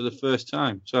flesh for the first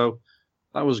time. So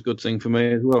that was a good thing for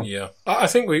me as well. Yeah. I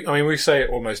think we say it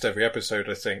almost every episode,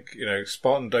 I think.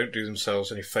 Spartan don't do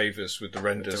themselves any favours with the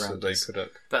renders that they put up.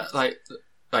 But like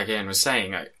Ian was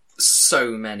saying,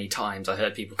 so many times I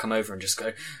heard people come over and just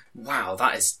go, wow,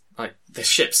 that is, the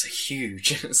ships are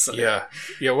huge. Yeah.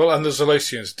 Well, and the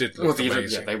Zalosians did look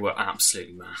amazing. Yeah, they were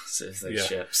absolutely massive, those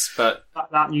ships. But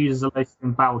that new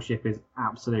Zalosian battleship is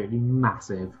absolutely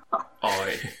massive.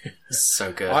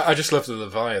 So good. I just love the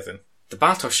Leviathan. The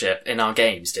battleship in our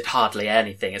games did hardly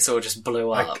anything. It sort of just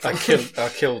blew up. I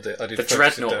killed it. The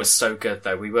Dreadnought was so good,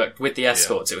 though. We worked with the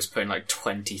escorts. Yeah. It was putting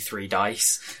 23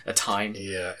 dice a time.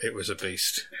 Yeah, it was a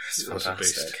beast. It was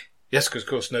fantastic. A beast. Yes, because of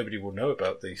course nobody will know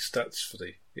about the stats for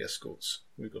the escorts.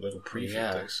 We've got a little preview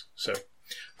of those. So,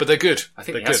 but they're good. I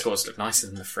think the escorts look nicer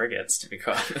than the frigates, to be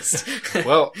quite honest.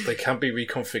 Well, they can be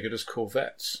reconfigured as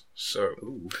corvettes. So,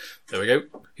 there we go.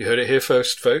 You heard it here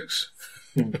first, folks.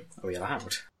 Are we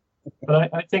allowed?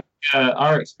 But I think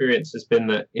our experience has been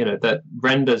that that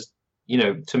renders,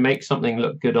 to make something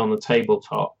look good on the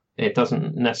tabletop, it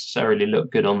doesn't necessarily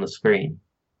look good on the screen.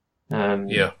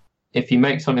 If you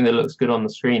make something that looks good on the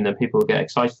screen, then people get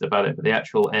excited about it, but the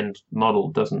actual end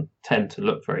model doesn't tend to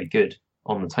look very good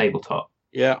on the tabletop.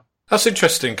 Yeah. That's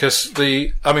interesting because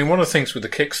one of the things with the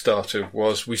Kickstarter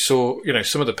was we saw,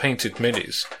 some of the painted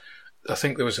minis. I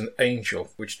think there was an angel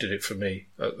which did it for me.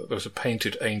 There was a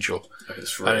painted angel,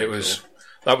 really and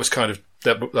that was kind of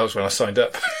that was when I signed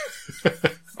up.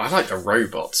 I like the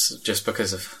robots just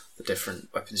because of the different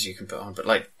weapons you can put on, but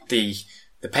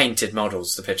the painted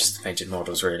models, the pictures of the painted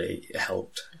models really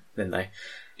helped, didn't they?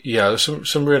 Yeah, there's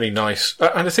some really nice,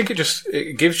 and I think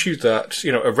it gives you that,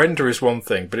 a render is one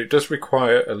thing, but it does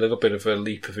require a little bit of a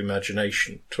leap of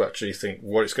imagination to actually think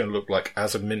what it's going to look like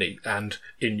as a mini and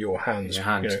in your hands.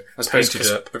 I suppose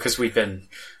because we've been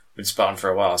with Spartan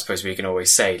for a while, I suppose we can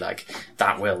always say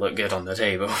that will look good on the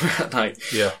table.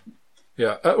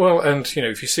 Yeah. Well, and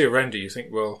if you see a render, you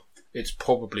think, well, it's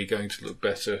probably going to look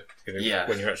better when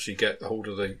you actually get hold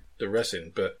of the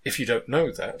resin. But if you don't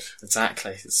know that...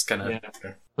 Exactly, it's going to...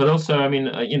 Yeah. But also, I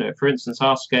mean, for instance,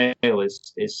 our scale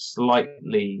is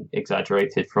slightly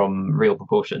exaggerated from real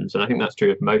proportions, and I think that's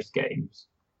true of most games.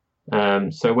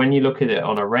 So when you look at it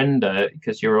on a render,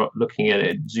 because you're looking at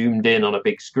it zoomed in on a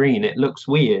big screen, it looks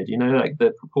weird. Like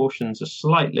the proportions are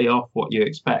slightly off what you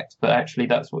expect, but actually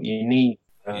that's what you need.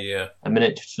 A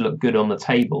miniature to look good on the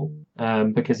table,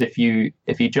 because if you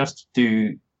just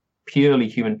do purely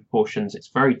human proportions, it's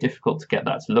very difficult to get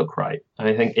that to look right. And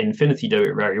I think Infinity do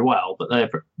it very well, but they're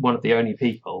one of the only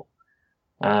people,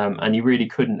 and you really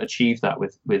couldn't achieve that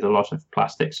with a lot of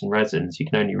plastics and resins. You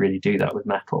can only really do that with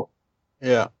metal.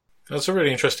 Yeah, that's a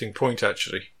really interesting point,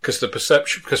 actually,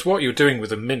 because what you're doing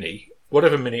with a mini,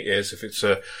 whatever mini it is, if it's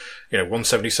a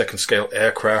 1/72nd scale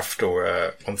aircraft or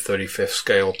a 1/35th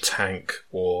scale tank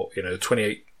or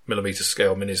 28mm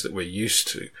scale minis that we're used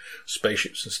to,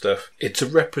 spaceships and stuff, it's a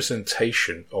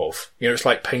representation of, it's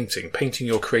like painting. Painting,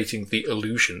 you're creating the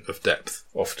illusion of depth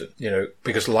often,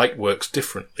 because light works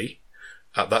differently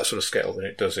at that sort of scale than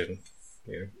it does in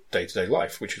day-to-day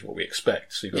life, which is what we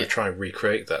expect. So you've got to try and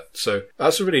recreate that. So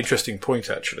that's a really interesting point,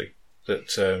 actually, that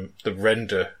the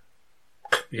render,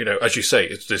 as you say,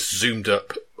 it's this zoomed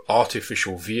up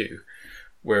artificial view,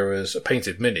 whereas a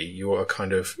painted mini, you are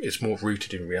it's more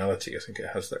rooted in reality. I think it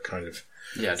has that kind of...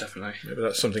 Yeah, definitely. Maybe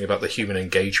that's something about the human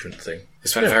engagement thing.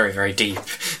 This went very, very deep.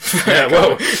 Yeah,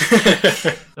 well...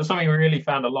 That's something we really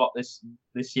found a lot this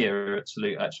year at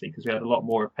Salute, actually, because we had a lot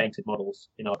more of painted models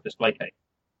in our display case.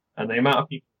 And the amount of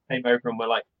people came over and were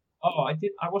like, "Oh,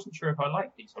 I wasn't sure if I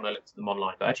liked these when I looked at them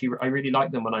online, but actually I really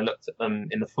liked them when I looked at them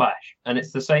in the flesh." And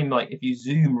it's the same, like, if you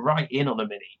zoom right in on a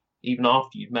mini, even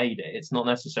after you've made it, it's not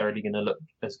necessarily going to look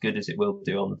as good as it will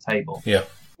do on the table. Yeah.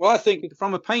 Well, I think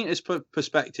from a painter's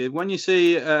perspective, when you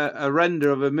see a render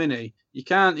of a mini, you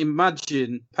can't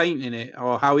imagine painting it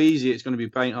or how easy it's going to be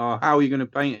painted or how you're going to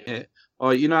paint it,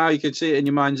 or how you could see it in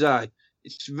your mind's eye.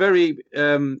 It's very...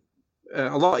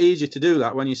 a lot easier to do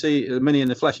that when you see the mini in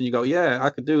the flesh and you go, yeah, I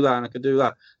could do that and I could do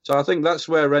that. So I think that's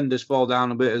where renders fall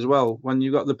down a bit as well. When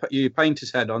you've got your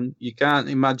painter's head on, you can't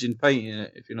imagine painting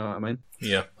it, if you know what I mean.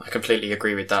 Yeah. I completely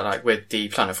agree with that. Like with the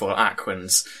Planetfall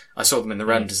Aquans, I saw them in the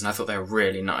renders and I thought they were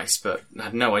really nice, but I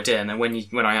had no idea. And then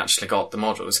when I actually got the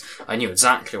models, I knew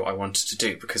exactly what I wanted to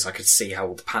do because I could see how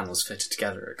all the panels fitted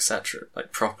together, etc.,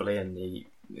 like properly in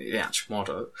the actual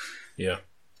model. Yeah.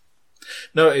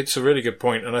 No, it's a really good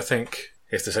point, and I think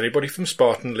if there's anybody from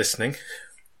Spartan listening,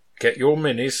 get your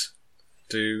minis,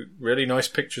 do really nice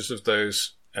pictures of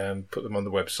those, and put them on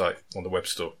the website, on the web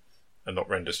store, and not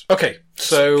renders. Okay,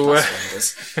 so...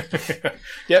 renders.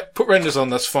 Yeah, put renders on,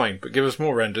 that's fine, but give us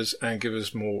more renders and give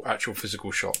us more actual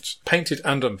physical shots. Painted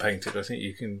and unpainted, I think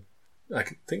you can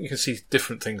see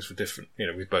different things for different,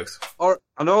 with both.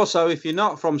 And also, if you're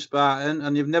not from Spartan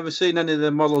and you've never seen any of the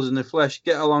models in the flesh,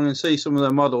 get along and see some of their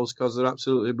models because they're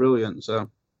absolutely brilliant. So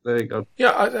there you go.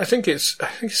 Yeah, I think it's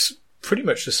pretty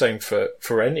much the same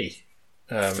for any.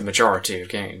 The majority of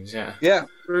games, yeah. Yeah,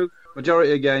 true.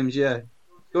 Majority of games, yeah.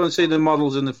 Go and see the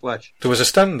models in the flesh. There was a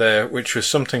stand there which was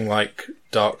something like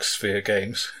Dark Sphere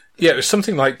Games. Yeah, it was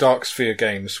something like Dark Sphere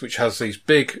Games, which has these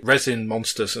big resin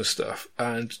monsters and stuff,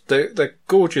 and they're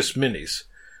gorgeous minis.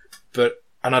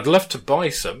 And I'd love to buy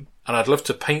some, and I'd love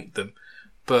to paint them,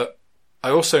 but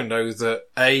I also know that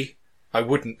A, I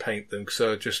wouldn't paint them because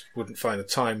I just wouldn't find the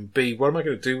time. B, what am I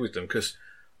going to do with them? Because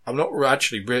I'm not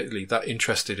actually really that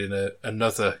interested in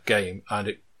another game, and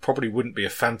it probably wouldn't be a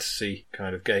fantasy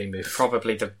kind of game if...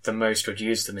 Probably the most would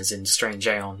use them is in Strange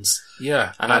Aeons.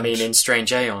 Yeah. And I mean, in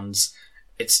Strange Aeons...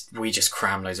 we just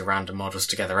cram loads of random models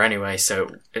together anyway,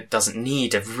 so it doesn't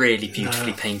need a really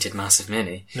beautifully painted massive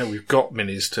mini. No, we've got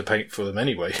minis to paint for them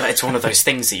anyway. But it's one of those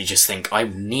things that you just think, I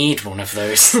need one of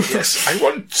those. Yes, I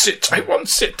want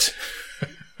it.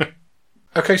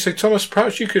 Okay, so Thomas,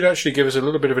 perhaps you could actually give us a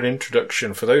little bit of an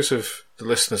introduction for those of the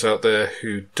listeners out there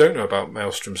who don't know about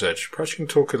Maelstrom's Edge. Perhaps you can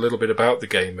talk a little bit about the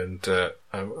game and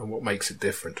what makes it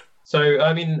different. So,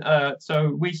 I mean, so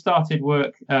we started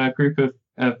work, a group of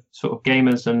sort of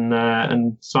gamers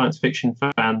and science fiction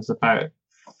fans about,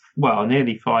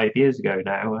 nearly 5 years ago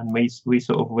now, and we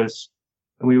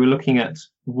were looking at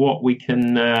what we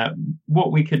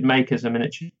could make as a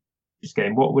miniature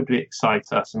game, what would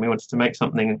excite us, and we wanted to make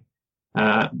something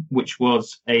which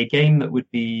was a game that would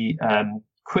be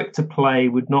quick to play,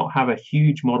 would not have a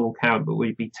huge model count, but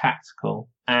would be tactical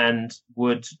and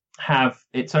would have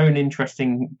its own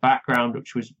interesting background,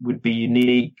 which would be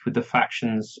unique, with the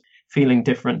factions feeling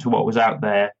different to what was out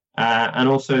there, And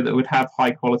also that would have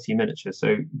high quality miniatures.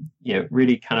 So,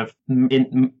 really kind of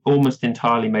almost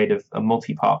entirely made of a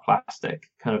multi-part plastic,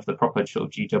 kind of the proper sort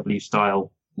of GW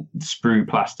style sprue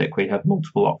plastic where you have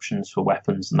multiple options for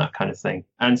weapons and that kind of thing.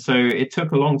 And so it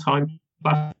took a long time.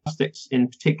 Plastics in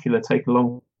particular take a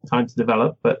long time to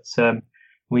develop, but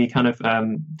we kind of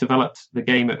developed the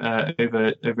game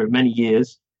over many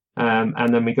years.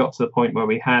 And then we got to the point where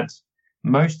we had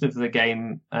most of the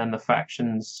game and the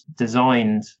factions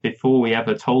designed before we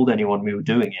ever told anyone we were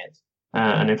doing it.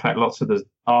 And in fact, lots of the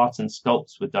art and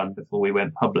sculpts were done before we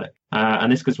went public.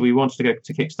 And this because we wanted to go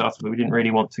to Kickstarter, but we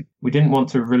didn't want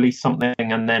to release something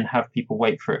and then have people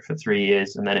wait for it for 3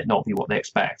 years and then it not be what they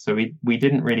expect. So we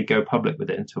didn't really go public with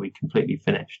it until we completely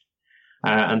finished.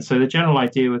 And so the general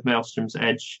idea with Maelstrom's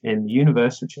Edge in the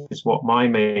universe, which is what my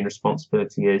main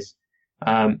responsibility is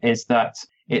that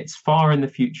it's far in the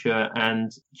future and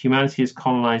humanity has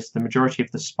colonized the majority of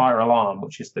the spiral arm,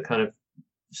 which is the kind of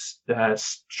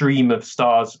stream of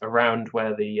stars around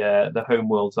where the home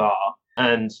worlds are.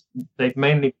 And they've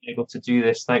mainly been able to do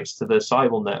this thanks to the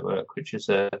Cybele network, which is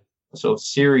a sort of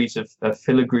series of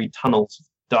filigree tunnels of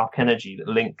dark energy that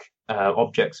link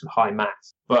objects of high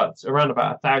mass. But around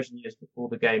about 1,000 years before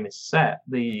the game is set,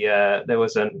 there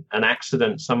was an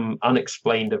accident, some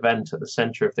unexplained event at the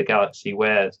center of the galaxy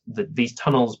where these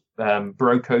tunnels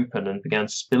broke open and began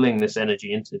spilling this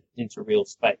energy into real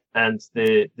space. And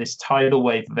this tidal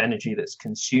wave of energy that's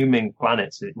consuming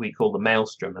planets we call the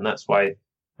Maelstrom, and that's why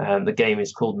the game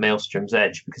is called Maelstrom's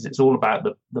Edge, because it's all about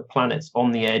the planets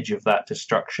on the edge of that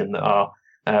destruction that are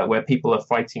where people are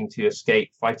fighting to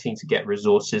escape, fighting to get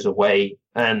resources away,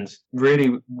 and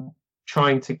really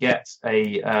trying to get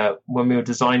when we were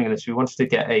designing this, we wanted to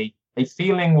get a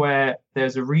feeling where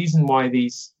there's a reason why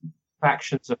these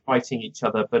factions are fighting each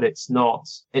other, but it's not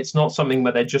something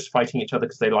where they're just fighting each other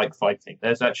because they like fighting.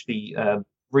 There's actually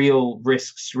real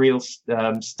risks, real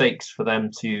stakes for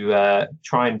them to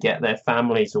try and get their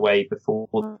families away before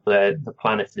the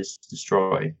planet is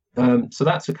destroyed. So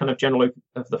that's a kind of general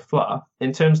of the fluff.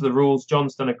 In terms of the rules,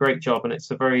 John's done a great job, and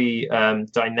it's a very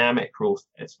dynamic rule.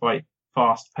 It's quite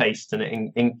fast-paced,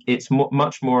 and it's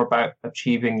much more about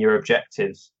achieving your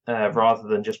objectives rather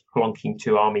than just plonking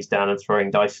two armies down and throwing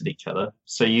dice at each other.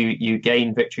 So you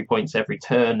gain victory points every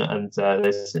turn, and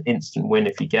there's an instant win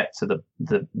if you get to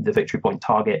the victory point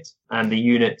target. And the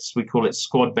units, we call it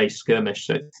squad-based skirmish,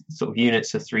 so it's sort of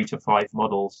units of 3 to 5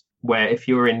 models, where if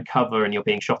you're in cover and you're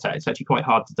being shot at, it's actually quite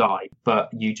hard to die, but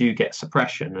you do get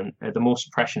suppression, and the more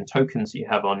suppression tokens you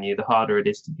have on you, the harder it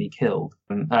is to be killed,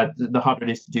 the harder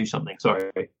it is to do something,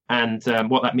 and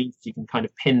what that means is you can kind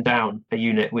of pin down a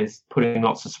unit with putting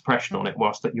lots of suppression on it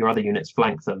whilst your other units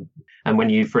flank them. And when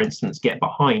you, for instance, get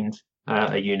behind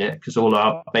a unit, because all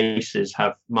our bases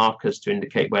have markers to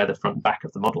indicate where the front and back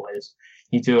of the model is,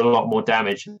 you do a lot more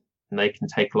damage, and they can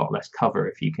take a lot less cover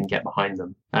if you can get behind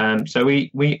them. So we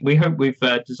hope we've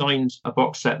designed a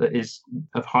box set that is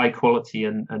of high quality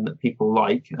and that people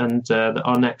like, and that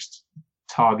our next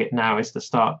target now is to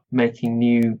start making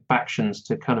new factions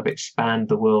to kind of expand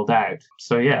the world out.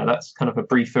 So yeah, that's kind of a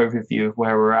brief overview of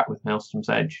where we're at with Maelstrom's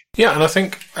Edge. Yeah, and I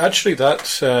think actually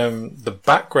that's the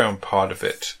background part of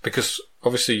it, because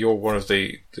obviously you're one of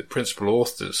the principal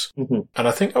authors, and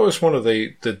I think that was one of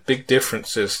the big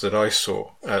differences that I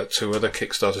saw to other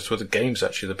Kickstarters, to other games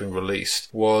actually that have been released,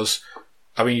 was,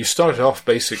 I mean, you started off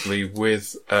basically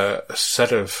with a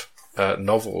set of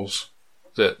novels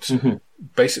that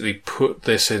basically put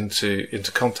this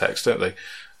into context, don't they?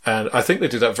 And I think they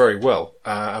do that very well.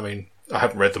 I mean, I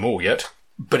haven't read them all yet,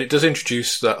 but it does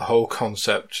introduce that whole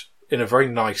concept in a very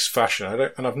nice fashion.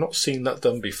 And I've not seen that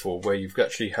done before, where you've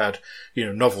actually had,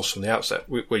 novels from the outset.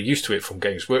 We're used to it from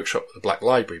Games Workshop with the Black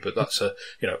Library, but that's a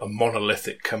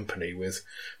monolithic company with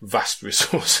vast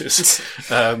resources,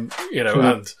 and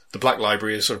the Black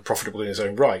Library is sort of profitable in its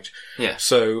own right. Yeah.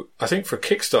 So I think for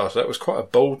Kickstarter, that was quite a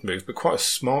bold move, but quite a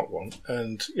smart one.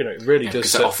 And, it really does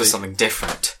because it offers something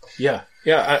different. Yeah.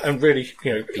 Yeah, and really,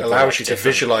 allows you to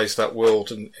visualize that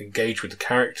world and engage with the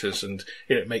characters, and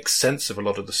it makes sense of a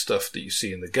lot of the stuff that you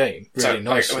see in the game really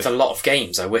nicely. With a lot of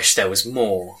games, I wish there was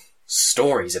more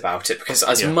stories about it, because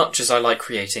as much as I like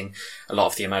creating a lot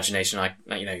of the imagination,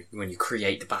 when you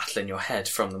create the battle in your head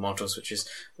from the models, which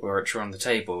are on the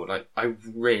table, I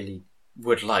really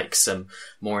would like some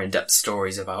more in-depth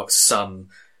stories about some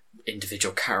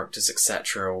individual characters,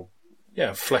 etc., or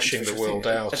fleshing the world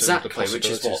out. Exactly, which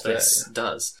is what this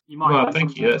does. Well,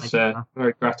 thank you. That's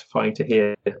very gratifying to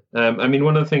hear. I mean,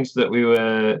 one of the things that we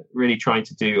were really trying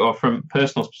to do, or from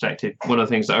personal perspective, one of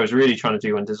the things that I was really trying to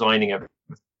do when designing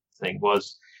everything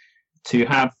was to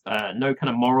have no kind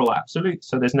of moral absolute.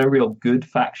 So there's no real good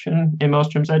faction in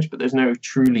Maelstrom's Edge, but there's no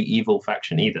truly evil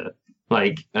faction either.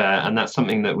 And that's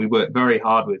something that we worked very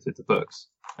hard with the books,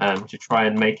 to try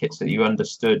and make it so that you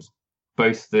understood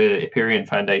both the Hyperion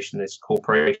Foundation, this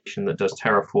corporation that does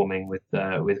terraforming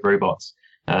with robots.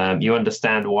 You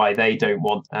understand why they don't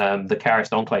want the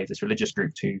Karist Enclave, this religious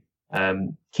group, to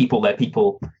keep all their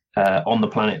people on the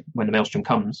planet when the Maelstrom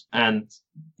comes. And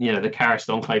the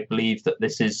Karist Enclave believe that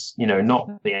this is not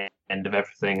the end of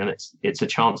everything, and it's a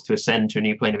chance to ascend to a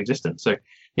new plane of existence. So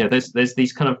there's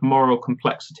these kind of moral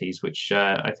complexities which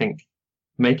I think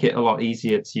make it a lot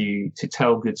easier to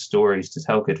tell good stories, to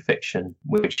tell good fiction,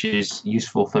 which is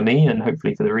useful for me and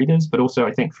hopefully for the readers. But also,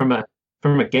 I think from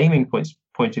a gaming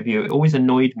point of view, it always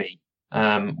annoyed me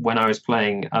when I was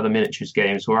playing other miniatures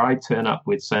games where I'd turn up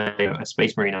with, say, a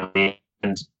Space Marine army,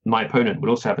 and my opponent would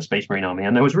also have a Space Marine army,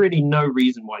 and there was really no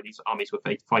reason why these armies were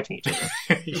fighting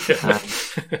each other.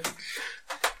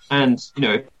 And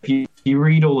if you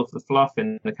read all of the fluff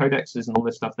in the codexes and all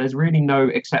this stuff, there's really no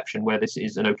exception where this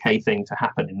is an okay thing to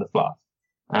happen in the fluff.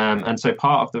 And so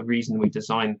part of the reason we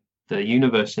designed the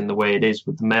universe in the way it is,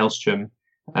 with the Maelstrom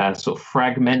sort of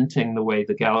fragmenting the way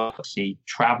the galaxy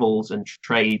travels and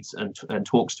trades and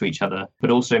talks to each other, but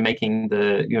also making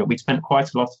we spent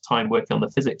quite a lot of time working on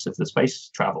the physics of the space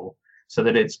travel, so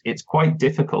that it's quite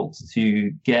difficult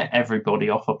to get everybody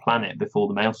off a planet before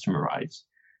the Maelstrom arrives.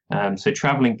 So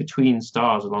traveling between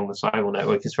stars along the Cybele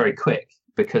network is very quick,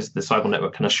 because the Cybele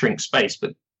network kind of shrinks space.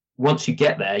 But once you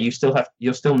get there, you're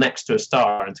still next to a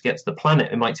star, and to get to the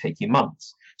planet, it might take you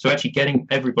months. So actually getting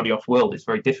everybody off world is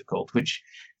very difficult, which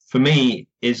for me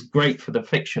is great for the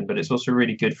fiction, but it's also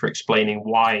really good for explaining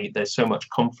why there's so much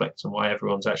conflict and why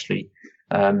everyone's actually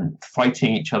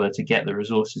fighting each other to get the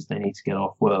resources they need to get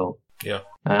off world. Yeah.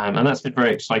 And that's been a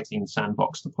very exciting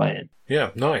sandbox to play in.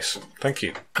 Yeah, nice. Thank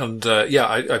you. And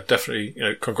I definitely,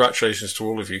 congratulations to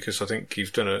all of you, because I think you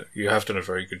have done a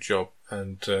very good job.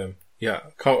 And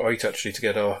can't wait actually to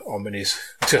get our minis,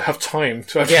 to have time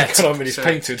to actually get our minis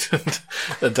painted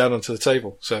and down onto the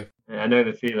table. So yeah, I know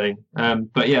the feeling.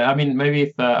 But yeah, I mean, maybe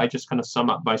if I just kind of sum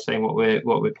up by saying what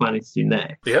we're planning to do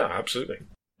next. Yeah, absolutely.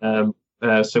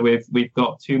 So we've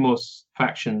got two more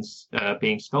factions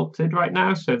being sculpted right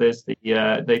now. So there's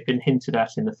they've been hinted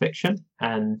at in the fiction,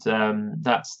 and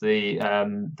that's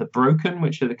the Broken,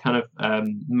 which are the kind of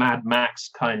Mad Max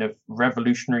kind of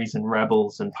revolutionaries and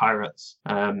rebels and pirates.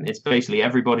 It's basically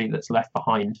everybody that's left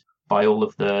behind by all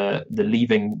of the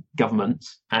leaving government,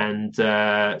 and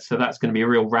so that's going to be a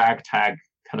real ragtag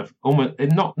kind of, almost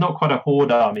not quite a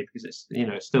horde army, because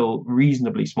it's still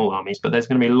reasonably small armies, but there's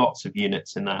going to be lots of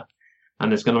units in that.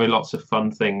 And there's going to be lots of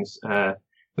fun things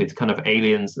with kind of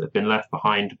aliens that have been left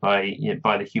behind by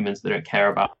the humans that don't care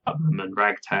about them, and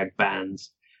ragtag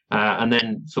bands. And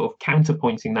then sort of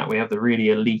counterpointing that, we have the really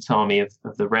elite army of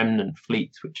the Remnant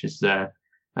Fleet, which is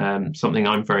something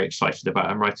I'm very excited about.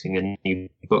 I'm writing a new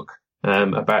book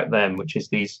about them, which is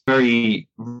these very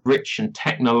rich and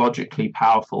technologically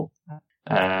powerful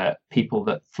people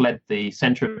that fled the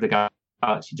center of the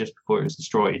galaxy just before it was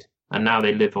destroyed. And now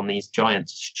they live on these giant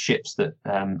ships that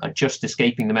are just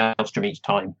escaping the Maelstrom each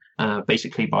time,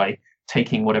 basically by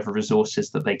taking whatever resources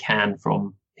that they can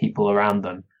from people around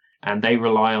them. And they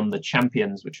rely on the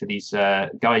champions, which are these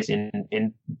guys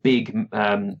in big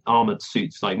armored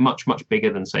suits, like much, much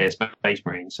bigger than, say, a Space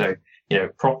Marine. So,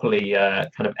 properly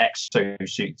kind of exo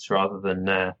suits rather than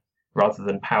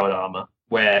powered armor,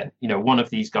 where, one of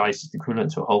these guys is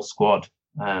equivalent to a whole squad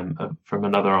from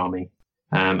another army.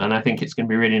 And I think it's going to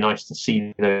be really nice to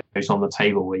see those on the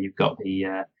table, where you've got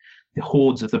the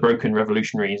hordes of the Broken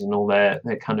revolutionaries and all their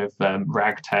kind of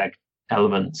ragtag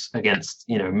elements against,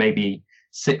 maybe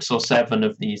 6 or 7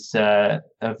 of these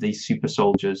super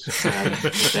soldiers.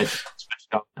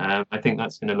 I think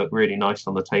that's going to look really nice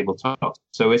on the tabletop.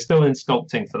 So we're still in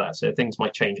sculpting for that, so things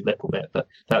might change a little bit, but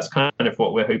that's kind of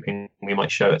what we're hoping we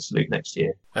might show at Salute next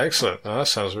year. Excellent. Oh, that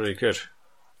sounds really good.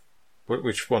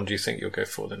 Which one do you think you'll go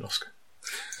for then, Oscar?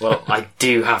 Well, I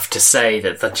do have to say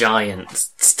that the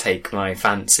giants take my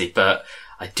fancy, but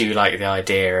I do like the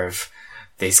idea of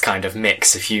these kind of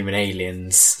mix of human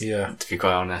aliens, to be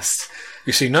quite honest.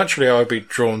 You see, naturally I would be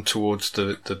drawn towards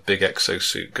the big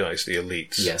exosuit guys, the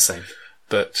elites. Yeah, same.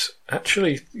 But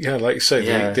actually, like you say,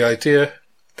 the idea...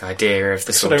 The idea of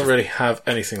the I don't really have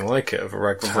anything like it, of a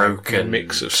ragtag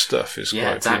mix of stuff is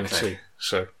quite appealing too.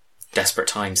 So, desperate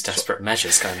times, desperate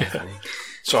measures kind of thing.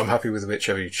 So I'm happy with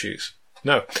whichever you choose.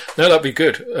 No, that'd be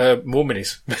good. More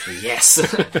minis. Yes.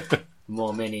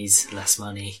 More minis, less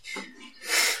money.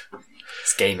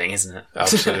 It's gaming, isn't it?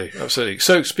 Absolutely.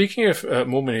 So, speaking of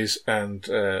more minis and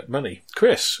money,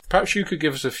 Chris, perhaps you could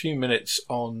give us a few minutes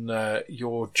on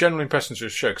your general impressions of the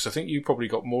show, because I think you probably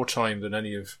got more time than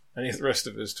any of the rest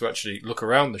of us to actually look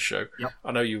around the show. Yep.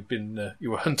 I know you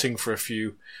were hunting for a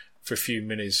few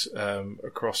minis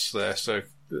across there. So,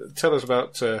 tell us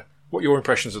about what your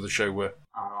impressions of the show were.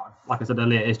 Like I said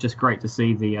earlier, it's just great to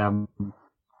see the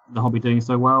hobby doing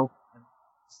so well.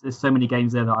 There's so many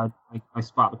games there that I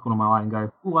spark the corner of my eye and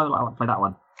go, oh, I like to play that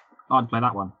one. I like to play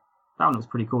that one. That one looks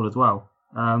pretty cool as well.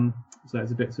 So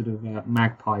it's a bit sort of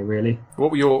magpie, really. What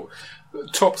were your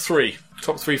top three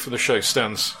for the show,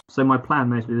 Stans? So my plan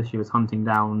mostly this year was hunting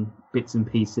down bits and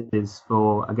pieces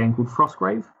for a game called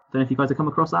Frostgrave. Don't know if you guys have come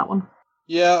across that one.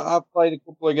 Yeah, I've played a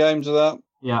couple of games of that.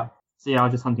 Yeah. So yeah, I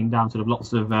was just hunting down sort of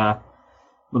lots of...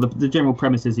 the general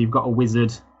premise is you've got a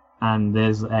wizard, and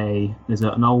there's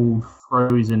an old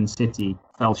frozen city,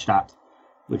 Felstadt,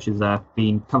 which has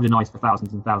been covered in ice for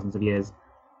thousands and thousands of years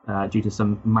due to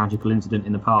some magical incident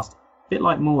in the past. A bit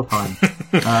like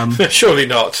Mordheim. Surely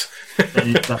not.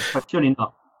 Surely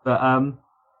not. But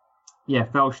yeah,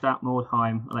 Felstadt,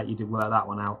 Mordheim, I'll let you work that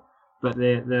one out. But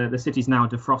the city's now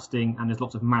defrosting, and there's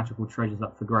lots of magical treasures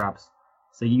up for grabs.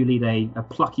 So you lead a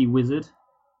plucky wizard,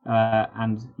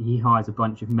 and he hires a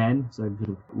bunch of men, so sort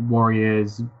of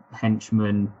warriors,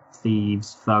 henchmen,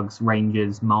 thieves, thugs,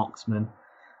 rangers, marksmen,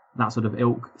 that sort of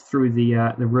ilk, through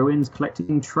the ruins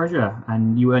collecting treasure.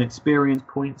 And you earn experience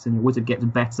points, and your wizard gets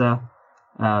better,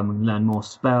 learn more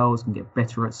spells, can get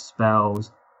better at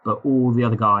spells, but all the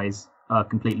other guys are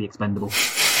completely expendable.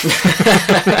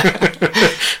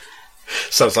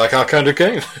 Sounds like our kind of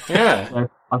game. Yeah. So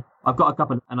I've got a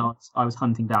couple, and I was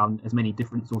hunting down as many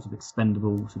different sorts of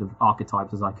expendable sort of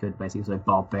archetypes as I could, basically. So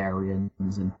barbarians,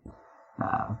 and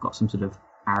I've got some sort of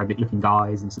Arabic-looking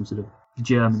guys, and some sort of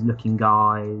German-looking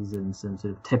guys, and some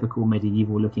sort of typical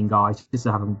medieval-looking guys, just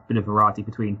to have a bit of variety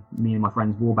between me and my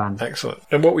friends' warband. Excellent.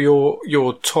 And what were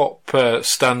your top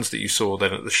stands that you saw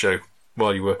then at the show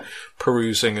while you were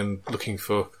perusing and looking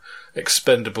for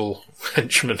expendable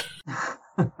henchmen?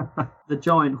 The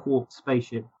giant hawk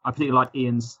spaceship. I particularly like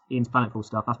Ian's Planetfall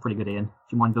stuff. That's pretty good, Ian. Do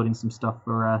you mind building some stuff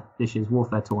for this year's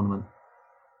Warfare tournament?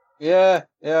 Yeah,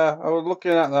 I was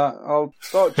looking at that. I'll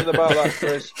talk to you about that,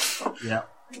 Chris. Yeah.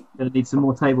 Gonna need some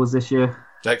more tables this year.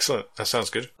 Excellent. That sounds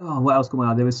good. Oh, what else going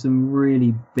on? There was some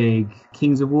really big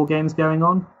Kings of War games going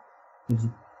on. They just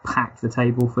packed the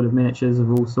table full of miniatures of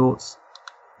all sorts.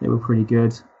 They were pretty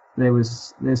good.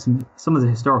 There's some of the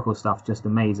historical stuff just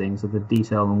amazing. So the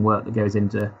detail and work that goes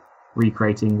into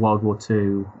recreating World War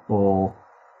II or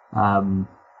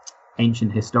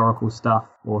ancient historical stuff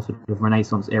or sort of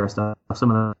Renaissance era stuff.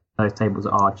 Some of those tables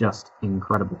are just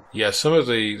incredible. Yeah, some of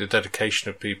the dedication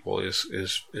of people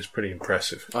is pretty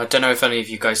impressive. I don't know if any of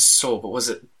you guys saw, but was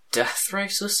it Death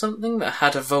Race or something that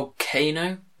had a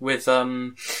volcano with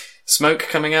smoke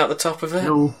coming out the top of it?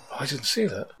 No. I didn't see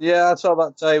that. Yeah, I saw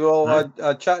that table. No.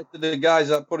 I chatted to the guys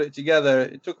that put it together.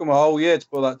 It took them a whole year to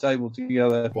put that table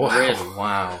together. Wow. Really?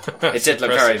 Wow. It did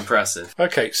look very impressive.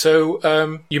 Okay,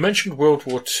 so you mentioned World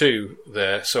War II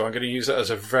there, so I'm going to use that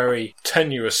as a very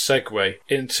tenuous segue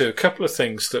into a couple of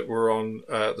things that were on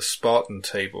the Spartan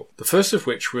table. The first of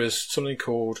which was something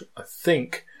called, I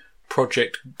think,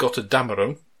 Project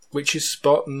Gotterdammerung, which is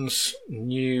Spartan's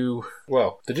new...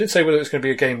 Well, they didn't say whether it was going to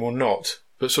be a game or not,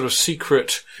 but sort of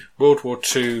secret World War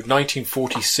II,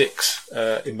 1946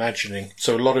 imagining.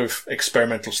 So a lot of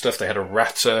experimental stuff. They had a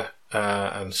Ratter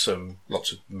and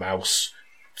lots of mouse,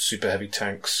 super heavy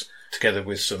tanks, together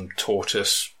with some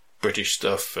tortoise, British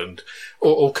stuff, and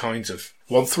all kinds of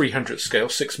 1/300 scale,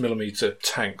 6mm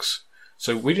tanks.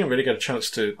 So we didn't really get a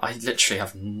chance to... I literally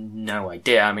have no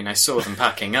idea. I mean, I saw them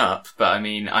packing up, but I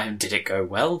mean, did it go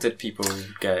well? Did people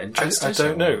get interested? I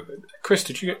don't know. Chris,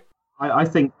 did you get... I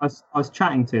think I was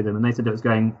chatting to them, and they said it was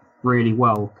going really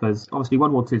well, because obviously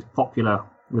World War II is popular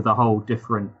with a whole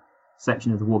different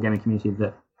section of the wargaming community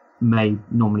that may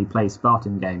normally play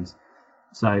Spartan games.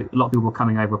 So a lot of people were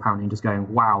coming over apparently and just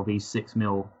going, wow, these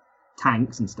 6mm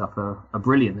tanks and stuff are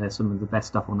brilliant. They're some of the best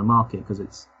stuff on the market, because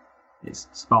it's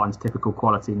Spartan's typical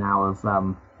quality now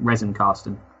of resin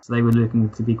casting. So they were looking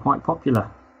to be quite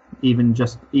popular, even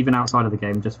outside of the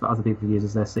game, just for other people to use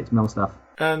as their 6mm stuff.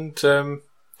 And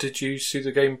did you see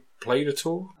the game played at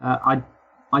all?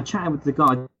 I chatted with the guy.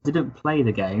 I didn't play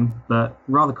the game, but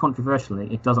rather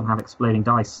controversially, it doesn't have exploding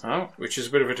dice. Oh, which is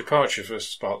a bit of a departure for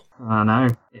Spartan. I know.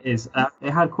 It is.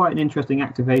 It had quite an interesting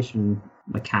activation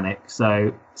mechanic.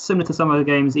 So similar to some other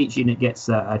games, each unit gets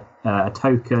a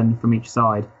token from each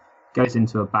side, goes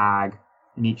into a bag,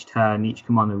 and each turn, each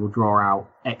commander will draw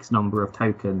out X number of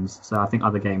tokens. So I think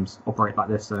other games operate like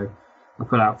this. So I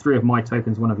put out 3 of my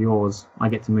tokens, 1 of yours. I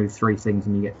get to move 3 things,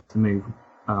 and you get to move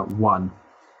 1.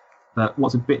 But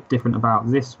what's a bit different about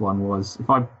this one was if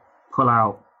I pull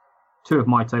out 2 of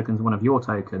my tokens, 1 of your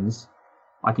tokens,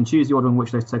 I can choose the order in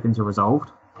which those tokens are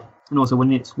resolved. And also,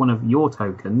 when it's 1 of your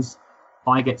tokens,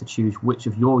 I get to choose which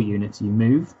of your units you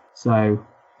move. So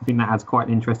I think that adds quite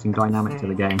an interesting dynamic to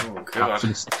the game. Oh, God.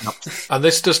 And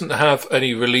this doesn't have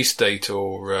any release date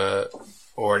or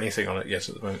anything on it yet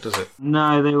at the moment, does it?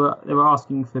 No, they were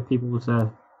asking for people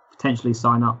to potentially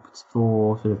sign up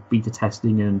for sort of beta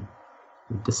testing and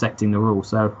dissecting the rules,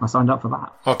 so I signed up for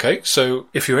that. Okay, so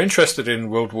if you're interested in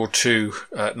World War II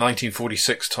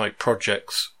 1946 type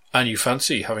projects and you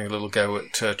fancy having a little go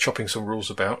at chopping some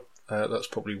rules about, that's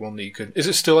probably one that you could... Is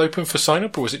it still open for sign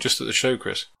up, or was it just at the show,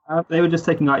 Chris? They were just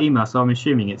taking our email, so I'm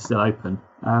assuming it's still open.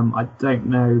 I don't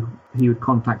know who would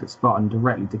contact at Spartan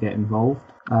directly to get involved.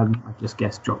 I just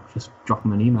guess drop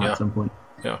them an email at some point.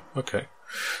 Yeah, okay.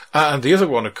 And the other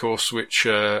one, of course, which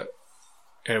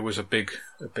was a big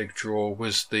draw,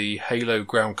 was the Halo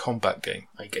ground combat game.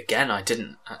 Again, we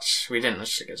didn't actually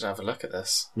get to have a look at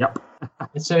this. Yep.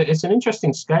 It's an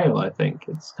interesting scale, I think.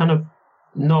 It's kind of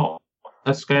not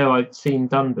a scale I'd seen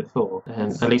done before,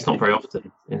 at least not very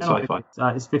often in sci-fi.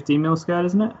 It's 15mm scale,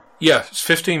 isn't it? Yeah, it's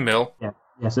 15mm. Yeah.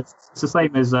 Yes, it's the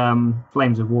same as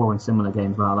Flames of War and similar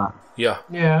games like that. Yeah.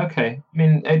 Yeah. Okay. I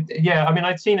mean,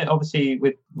 I'd seen it obviously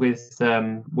with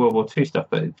World War II stuff,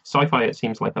 but sci-fi it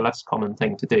seems like a less common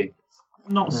thing to do.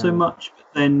 Not so much,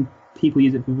 but then people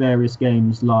use it for various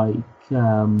games like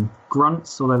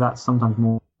Grunts, although that's sometimes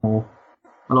more.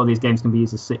 A lot of these games can be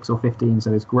used as 6 or 15, so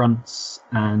there's Grunts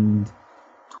and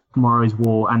Tomorrow's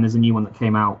War, and there's a new one that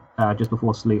came out just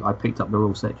before Salute. I picked up the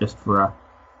rule set just for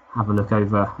have a look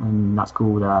over, and that's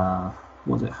called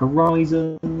was it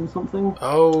Horizon something?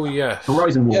 Oh yes,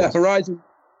 Horizon Wars. Yeah, Horizon.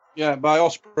 Yeah, by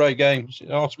Osprey Games,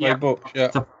 Osprey Books. Yeah,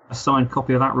 it's a signed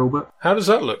copy of that rulebook. How does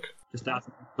that look? Just out of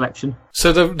the collection.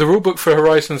 So the rulebook for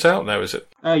Horizon's out now, is it?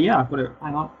 Yeah, I've got it.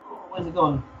 Hang on, where's it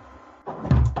gone?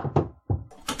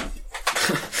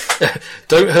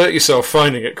 Don't hurt yourself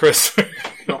finding it, Chris.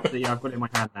 Yeah, I've got it in my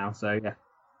hand now. So yeah,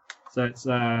 so it's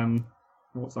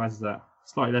what size is that?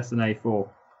 Slightly less than A4.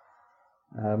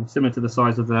 Similar to the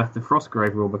size of the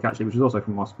Frostgrave rulebook, actually, which is also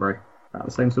from Osprey. About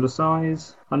the same sort of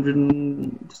size,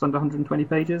 just under 120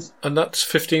 pages. And that's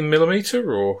 15mm,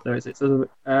 or? So it's sort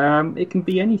of, it can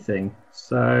be anything.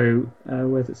 So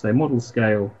where does it say? Model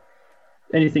scale,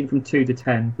 anything from 2 to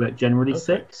 10, but generally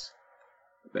 6.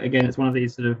 But again, it's one of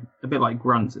these sort of a bit like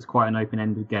Grunts. It's quite an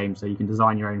open-ended game, so you can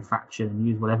design your own faction and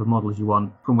use whatever models you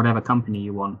want from whatever company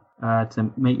you want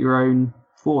to make your own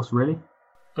force, really.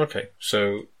 Okay,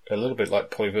 so a little bit like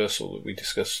Polyversal that we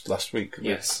discussed last week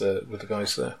with the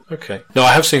guys there. Okay. No,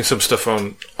 I have seen some stuff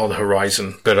on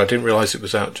Horizon, but I didn't realise it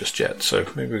was out just yet, so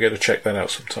maybe we'll get to check that out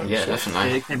sometime. Yeah,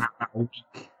 definitely. It came out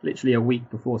literally a week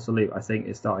before Salute, I think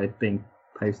it started being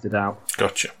posted out.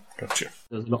 Gotcha.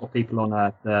 There's a lot of people on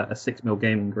a 6mm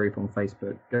gaming group on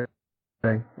Facebook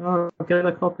going, get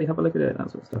a copy, have a look at it, that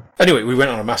sort of stuff. Anyway, we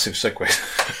went on a massive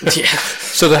segue. Yeah.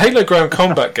 So the Halo ground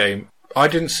combat game, I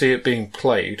didn't see it being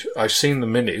played. I've seen the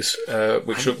minis,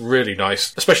 which look really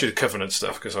nice, especially the Covenant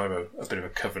stuff, because I'm a bit of a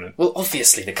Covenant. Well,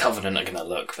 obviously the Covenant are going to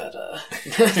look better.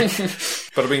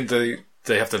 But I mean,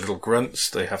 they have the little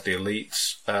Grunts, they have the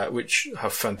Elites, which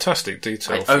have fantastic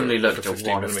detail. I only looked at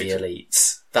one of the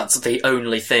Elites. That's the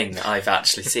only thing I've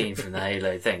actually seen from the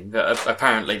Halo thing. But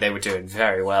apparently they were doing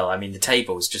very well. I mean, the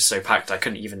table's just so packed I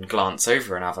couldn't even glance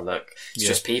over and have a look. It's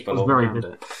just people all around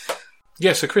it.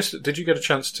 Yeah, so Chris, did you get a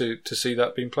chance to see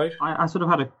that being played? I sort of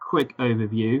had a quick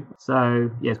overview. So,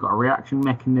 yeah, it's got a reaction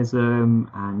mechanism,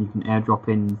 and you can airdrop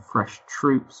in fresh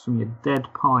troops from your dead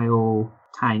pile,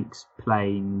 tanks,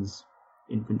 planes,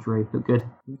 infantry. Look good.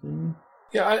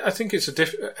 Yeah, I think it's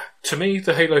to me,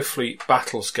 the Halo Fleet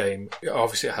Battles game,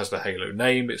 obviously it has the Halo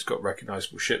name, it's got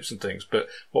recognisable ships and things, but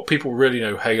what people really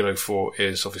know Halo for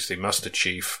is obviously Master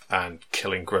Chief and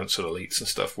killing Grunts and Elites and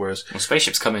stuff, whereas... Well,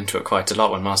 spaceships come into it quite a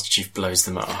lot when Master Chief blows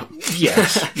them up.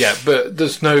 Yes, yeah, but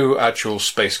there's no actual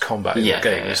space combat in the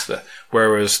game, is there?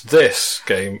 Whereas this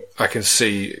game, I can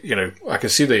see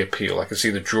the appeal, I can see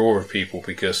the draw of people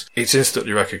because it's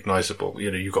instantly recognisable.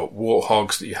 You know, you've got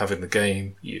Warthogs that you have in the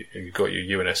game, you've got your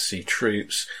UNSC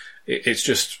troops. It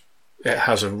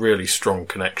has a really strong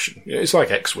connection. It's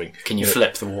like X-Wing. Can you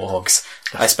flip the Warthogs?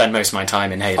 I spend most of my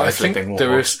time in Halo flipping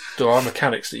Warthogs. There are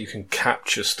mechanics that you can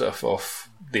capture stuff off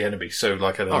the enemy. So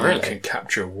like you can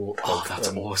capture a Warthog that's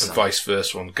awesome. and vice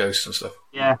versa on Ghosts and stuff.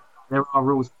 Yeah. There are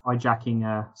rules for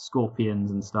hijacking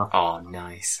Scorpions and stuff. Oh,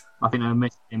 nice. I think they're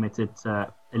limited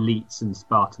to Elites and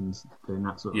Spartans doing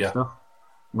that sort of stuff.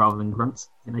 rather than grunts.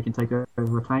 I think they can take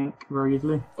over a tank very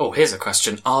easily. Oh, here's a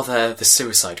question. Are there the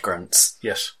suicide grunts?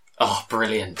 Yes. Oh,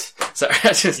 brilliant. So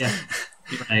I just... Yeah.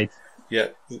 Grenades. Yeah,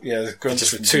 the grunts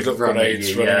Just with two little run at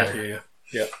grenades you, running yeah. at you.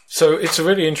 Yeah. So it's a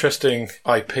really interesting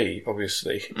IP,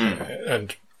 obviously.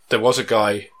 And there was a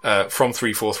guy from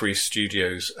 343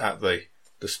 Studios at the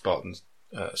Spartan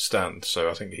stand, so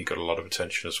I think he got a lot of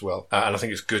attention as well. And I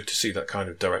think it's good to see that kind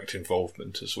of direct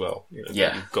involvement as well.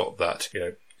 Yeah. You've got that,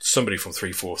 somebody from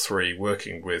 343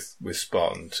 working with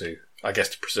Spartan to, I guess,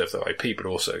 to preserve their IP, but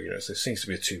also, there seems to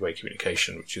be a two-way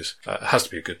communication, which is has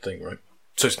to be a good thing, right?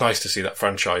 So it's nice to see that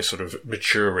franchise sort of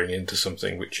maturing into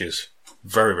something which is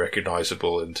very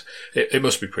recognisable, and it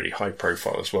must be pretty high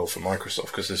profile as well for Microsoft,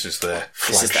 because this is their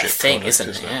flagship This is their thing, product, isn't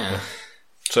it? Yeah.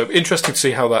 So interesting to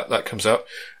see how that comes out.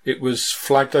 It was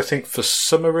flagged, I think, for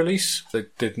summer release. They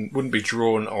wouldn't be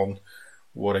drawn on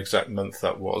what exact month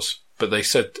that was, but they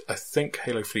said, I think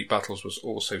Halo Fleet Battles was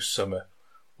also summer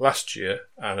last year,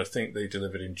 and I think they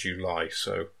delivered in July,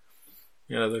 so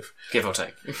they've... Give or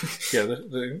take. Yeah,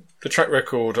 the track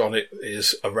record on it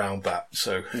is around that,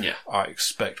 so Yeah. I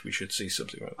expect we should see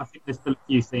something like that. I think there's still a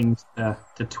few things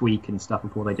to tweak and stuff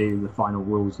before they do the final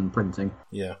rules and printing.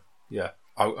 Yeah.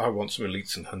 I want some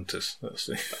elites and hunters. That's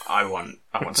the... I want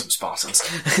some Spartans.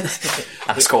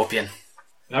 And a Scorpion.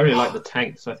 I really like the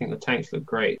tanks. I think the tanks look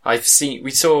great. I've seen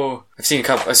a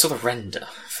couple. I saw the render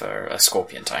for a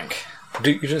Scorpion tank.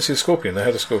 You didn't see the Scorpion? They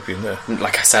had a Scorpion there.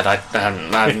 Like I said,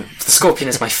 the Scorpion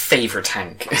is my favourite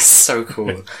tank. It's so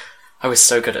cool. I was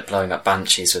so good at blowing up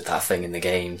Banshees with that thing in the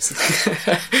games.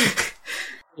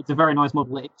 It's a very nice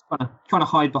model. It's trying to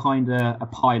hide behind a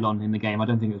pylon in the game. I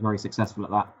don't think it was very successful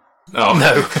at that. Oh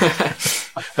no!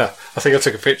 I think I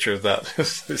took a picture of that.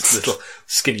 This little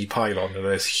skinny pylon and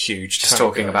this huge. Just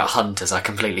talking about hunters, I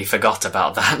completely forgot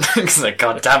about that because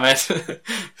god damn it,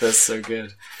 that's so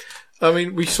good. I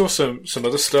mean, we saw some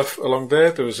other stuff along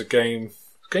there. There was a game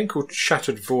called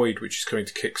Shattered Void, which is coming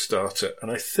to Kickstarter, and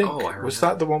I think was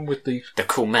that the one with the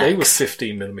cool mechs? They were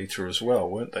 15mm as well,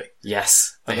 weren't they?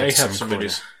 Yes, they have some cool.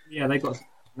 minis. Yeah, they got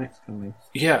mechs coming.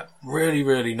 Yeah, really,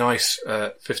 really nice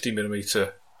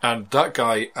 15mm. And that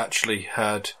guy actually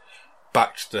had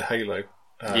backed the Halo.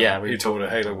 We talked a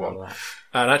Halo one.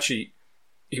 And actually,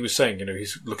 he was saying,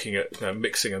 he's looking at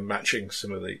mixing and matching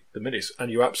some of the minis,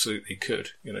 and you absolutely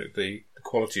could. The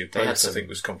quality of both, I think,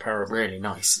 was comparable. Really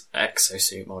nice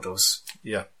exosuit models.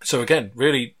 Yeah. So again,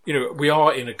 really, we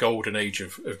are in a golden age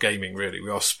of gaming, really.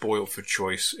 We are spoiled for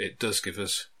choice. It does give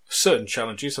us certain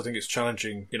challenges. I think it's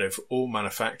challenging, for all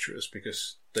manufacturers,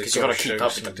 because they've got to keep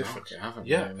up with the different. Haven't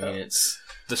you? I mean, it's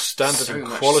the standard so and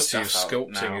quality of stuff out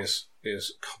now. sculpting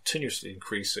is continuously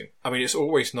increasing. I mean, it's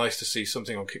always nice to see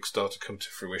something on Kickstarter come to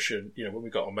fruition. When we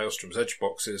got on Maelstrom's Edge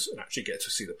boxes and actually get to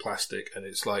see the plastic, and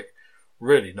it's like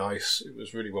really nice. It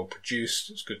was really well produced.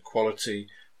 It's good quality,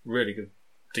 really good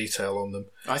detail on them.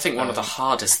 I think one of the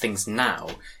hardest things now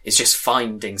is just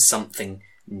finding something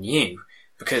new,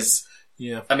 because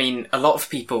I mean, a lot of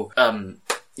people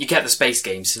you get the space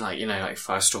games like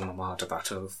Firestorm, Armada,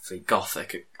 Battlefield,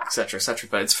 Gothic, etc.,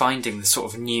 but it's finding the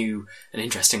sort of new and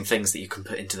interesting things that you can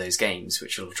put into those games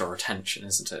which will draw attention,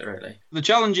 isn't it, really? The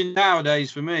challenging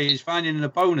nowadays for me is finding an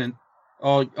opponent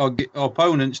or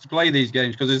opponents to play these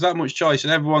games, because there's that much choice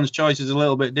and everyone's choice is a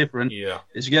little bit different. Yeah.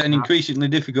 It's getting increasingly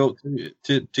difficult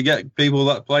to get people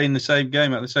that play in the same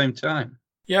game at the same time.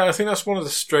 Yeah, I think that's one of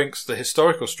the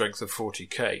historical strengths of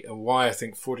 40k, and why I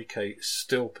think 40k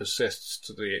still persists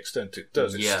to the extent it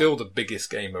does. It's still the biggest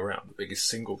game around, the biggest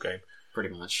single game. Pretty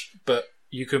much. But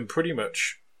you can pretty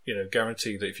much,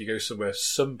 guarantee that if you go somewhere,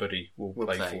 somebody will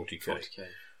play 40k.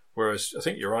 Whereas, I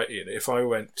think you're right, Ian. If I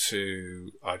went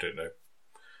to, I don't know,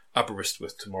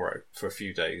 Aberystwyth tomorrow for a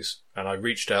few days, and I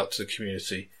reached out to the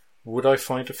community, would I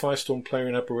find a Firestorm player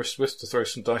in Aberystwyth to throw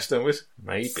some dice down with?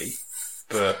 Maybe.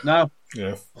 But no,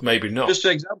 maybe not. Just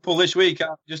an example this week.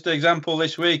 I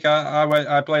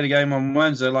played a game on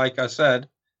Wednesday, like I said,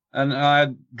 and I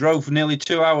drove nearly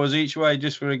 2 hours each way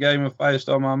just for a game of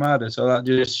Firestorm Armada. So that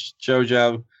just shows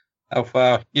you how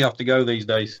far you have to go these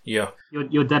days. Yeah,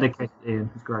 you're dedicated, Ian.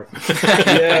 It's great.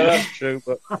 Yeah, that's true.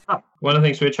 But one of the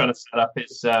things we're trying to set up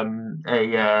is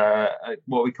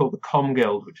what we call the Com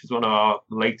Guild, which is one of our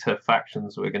later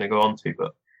factions we're going to go on to,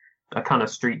 but a kind of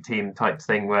street team type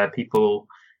thing where people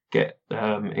get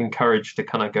encouraged to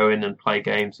kind of go in and play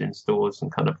games in stores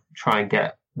and kind of try and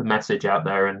get the message out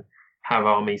there and have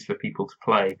armies for people to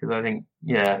play. Because I think,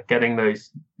 getting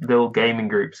those little gaming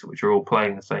groups which are all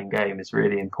playing the same game is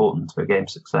really important to a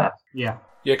game's success. Yeah.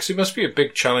 Yeah, because it must be a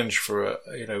big challenge for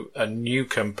a new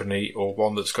company or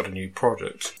one that's got a new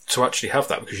product to actually have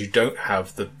that, because you don't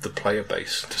have the player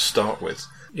base to start with.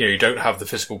 you don't have the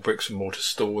physical bricks and mortar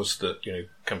stores that, a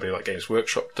company like Games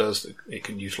Workshop does, that it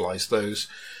can utilise those.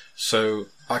 So,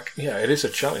 it is a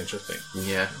challenge, I think.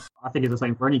 Yeah. I think it's the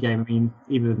same for any game. I mean,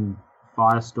 even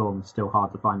Firestorm is still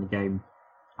hard to find a game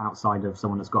outside of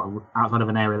outside of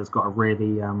an area that's got a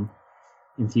really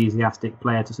enthusiastic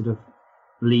player to sort of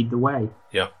lead the way.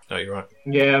 Yeah, no, you're right.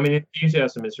 Yeah, I mean,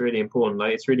 enthusiasm is really important.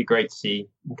 Like, it's really great to see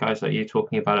guys like you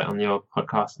talking about it on your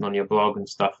podcast and on your blog and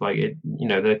stuff. Like, it,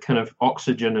 the kind of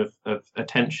oxygen of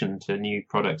attention to new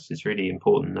products is really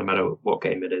important, no matter what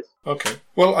game it is. Okay.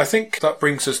 Well, I think that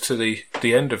brings us to the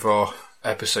end of our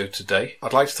episode today.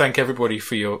 I'd like to thank everybody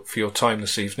for your time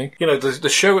this evening. The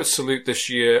show at Salute this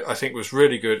year, I think, was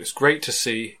really good. It's great to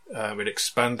see it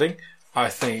expanding. I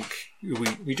think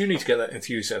we do need to get that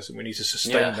enthusiasm. We need to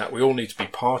sustain that. We all need to be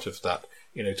part of that,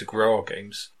 to grow our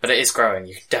games. But it is growing.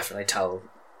 You can definitely tell.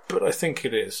 But I think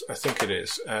it is.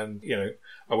 And,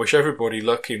 I wish everybody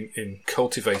luck in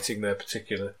cultivating their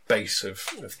particular base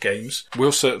of games.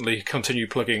 We'll certainly continue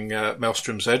plugging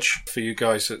Maelstrom's Edge for you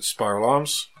guys at Spiral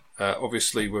Arms.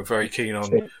 Obviously, we're very keen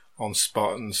on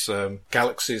Spartan's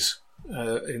Galaxies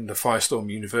in the Firestorm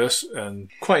universe, and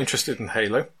quite interested in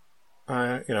Halo.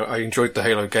 I enjoyed the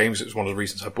Halo games. It was one of the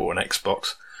reasons I bought an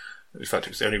Xbox. In fact,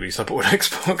 it was the only reason I bought an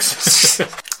Xbox.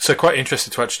 So quite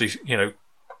interested to actually,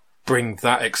 bring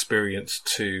that experience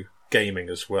to gaming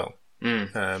as well.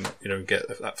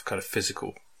 Get that kind of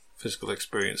physical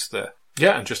experience there.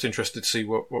 Yeah, and just interested to see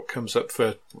what comes up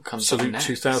for Salute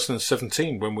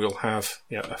 2017, when we'll have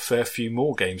a fair few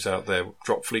more games out there.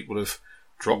 Dropfleet will have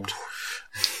dropped.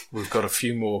 We've got a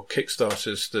few more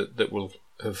Kickstarters that will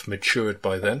have matured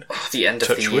by then. The end of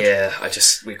the year,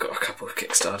 we've got a couple of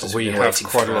Kickstarters. We have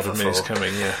quite a lot of minis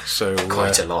coming, yeah. So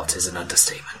quite a lot is an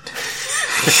understatement.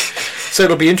 So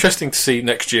it'll be interesting to see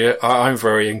next year. I'm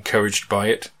very encouraged by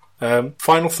it.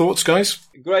 Final thoughts, guys?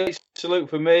 Great Salute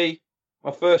for me.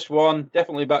 My first one,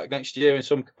 definitely back next year in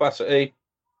some capacity.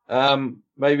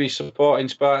 Maybe supporting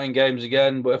Spartan Games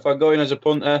again, but if I go in as a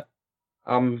punter,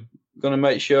 I'm going to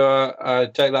make sure I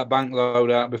take that bank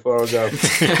load out before I go.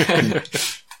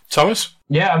 Thomas?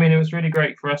 Yeah, I mean, it was really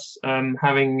great for us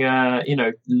having,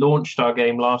 launched our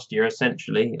game last year,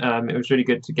 essentially. It was really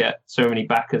good to get so many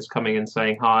backers coming and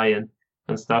saying hi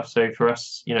and stuff. So for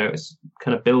us, it's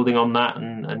kind of building on that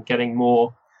and getting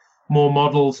more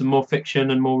models and more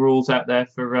fiction and more rules out there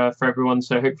for everyone.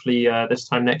 So hopefully this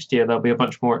time next year, there'll be a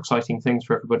bunch more exciting things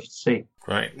for everybody to see.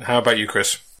 Right. How about you,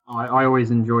 Chris? I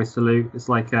always enjoy Salute. It's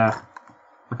like a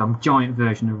giant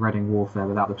version of Reading Warfare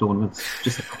without the tournaments.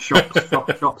 Just shops.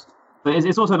 But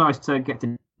it's also nice to get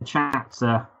to chat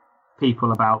to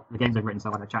people about the games they've written.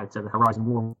 So I chatted to the Horizon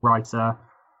War writer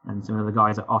and some of the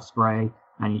guys at Osprey,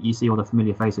 and you see all the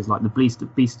familiar faces like the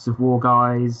Beasts of War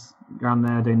guys around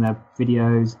there doing their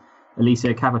videos,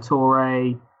 Alicia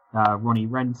Cavatore, Ronnie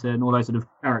Renton, all those sort of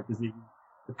characters.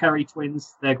 The Perry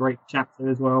twins, they're great to chat to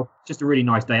as well. Just a really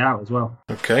nice day out as well.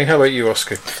 Okay, how about you,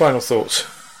 Oscar? Final thoughts?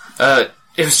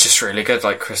 It was just really good.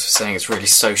 Like Chris was saying, it's really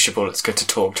sociable. It's good to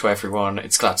talk to everyone.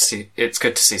 It's good to see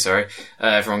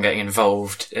everyone getting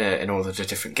involved in all of the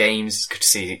different games. It's good to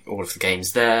see all of the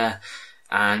games there,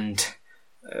 and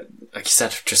like you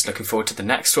said, just looking forward to the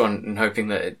next one and hoping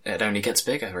that it only gets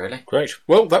bigger. Really great.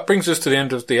 Well, that brings us to the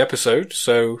end of the episode.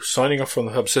 So, signing off from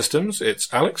the Hub Systems,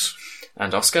 it's Alex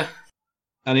and Oscar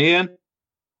and Ian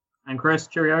and Chris.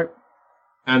 Cheerio.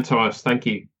 And Thomas. Thank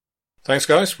you. Thanks,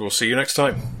 guys. We'll see you next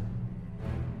time.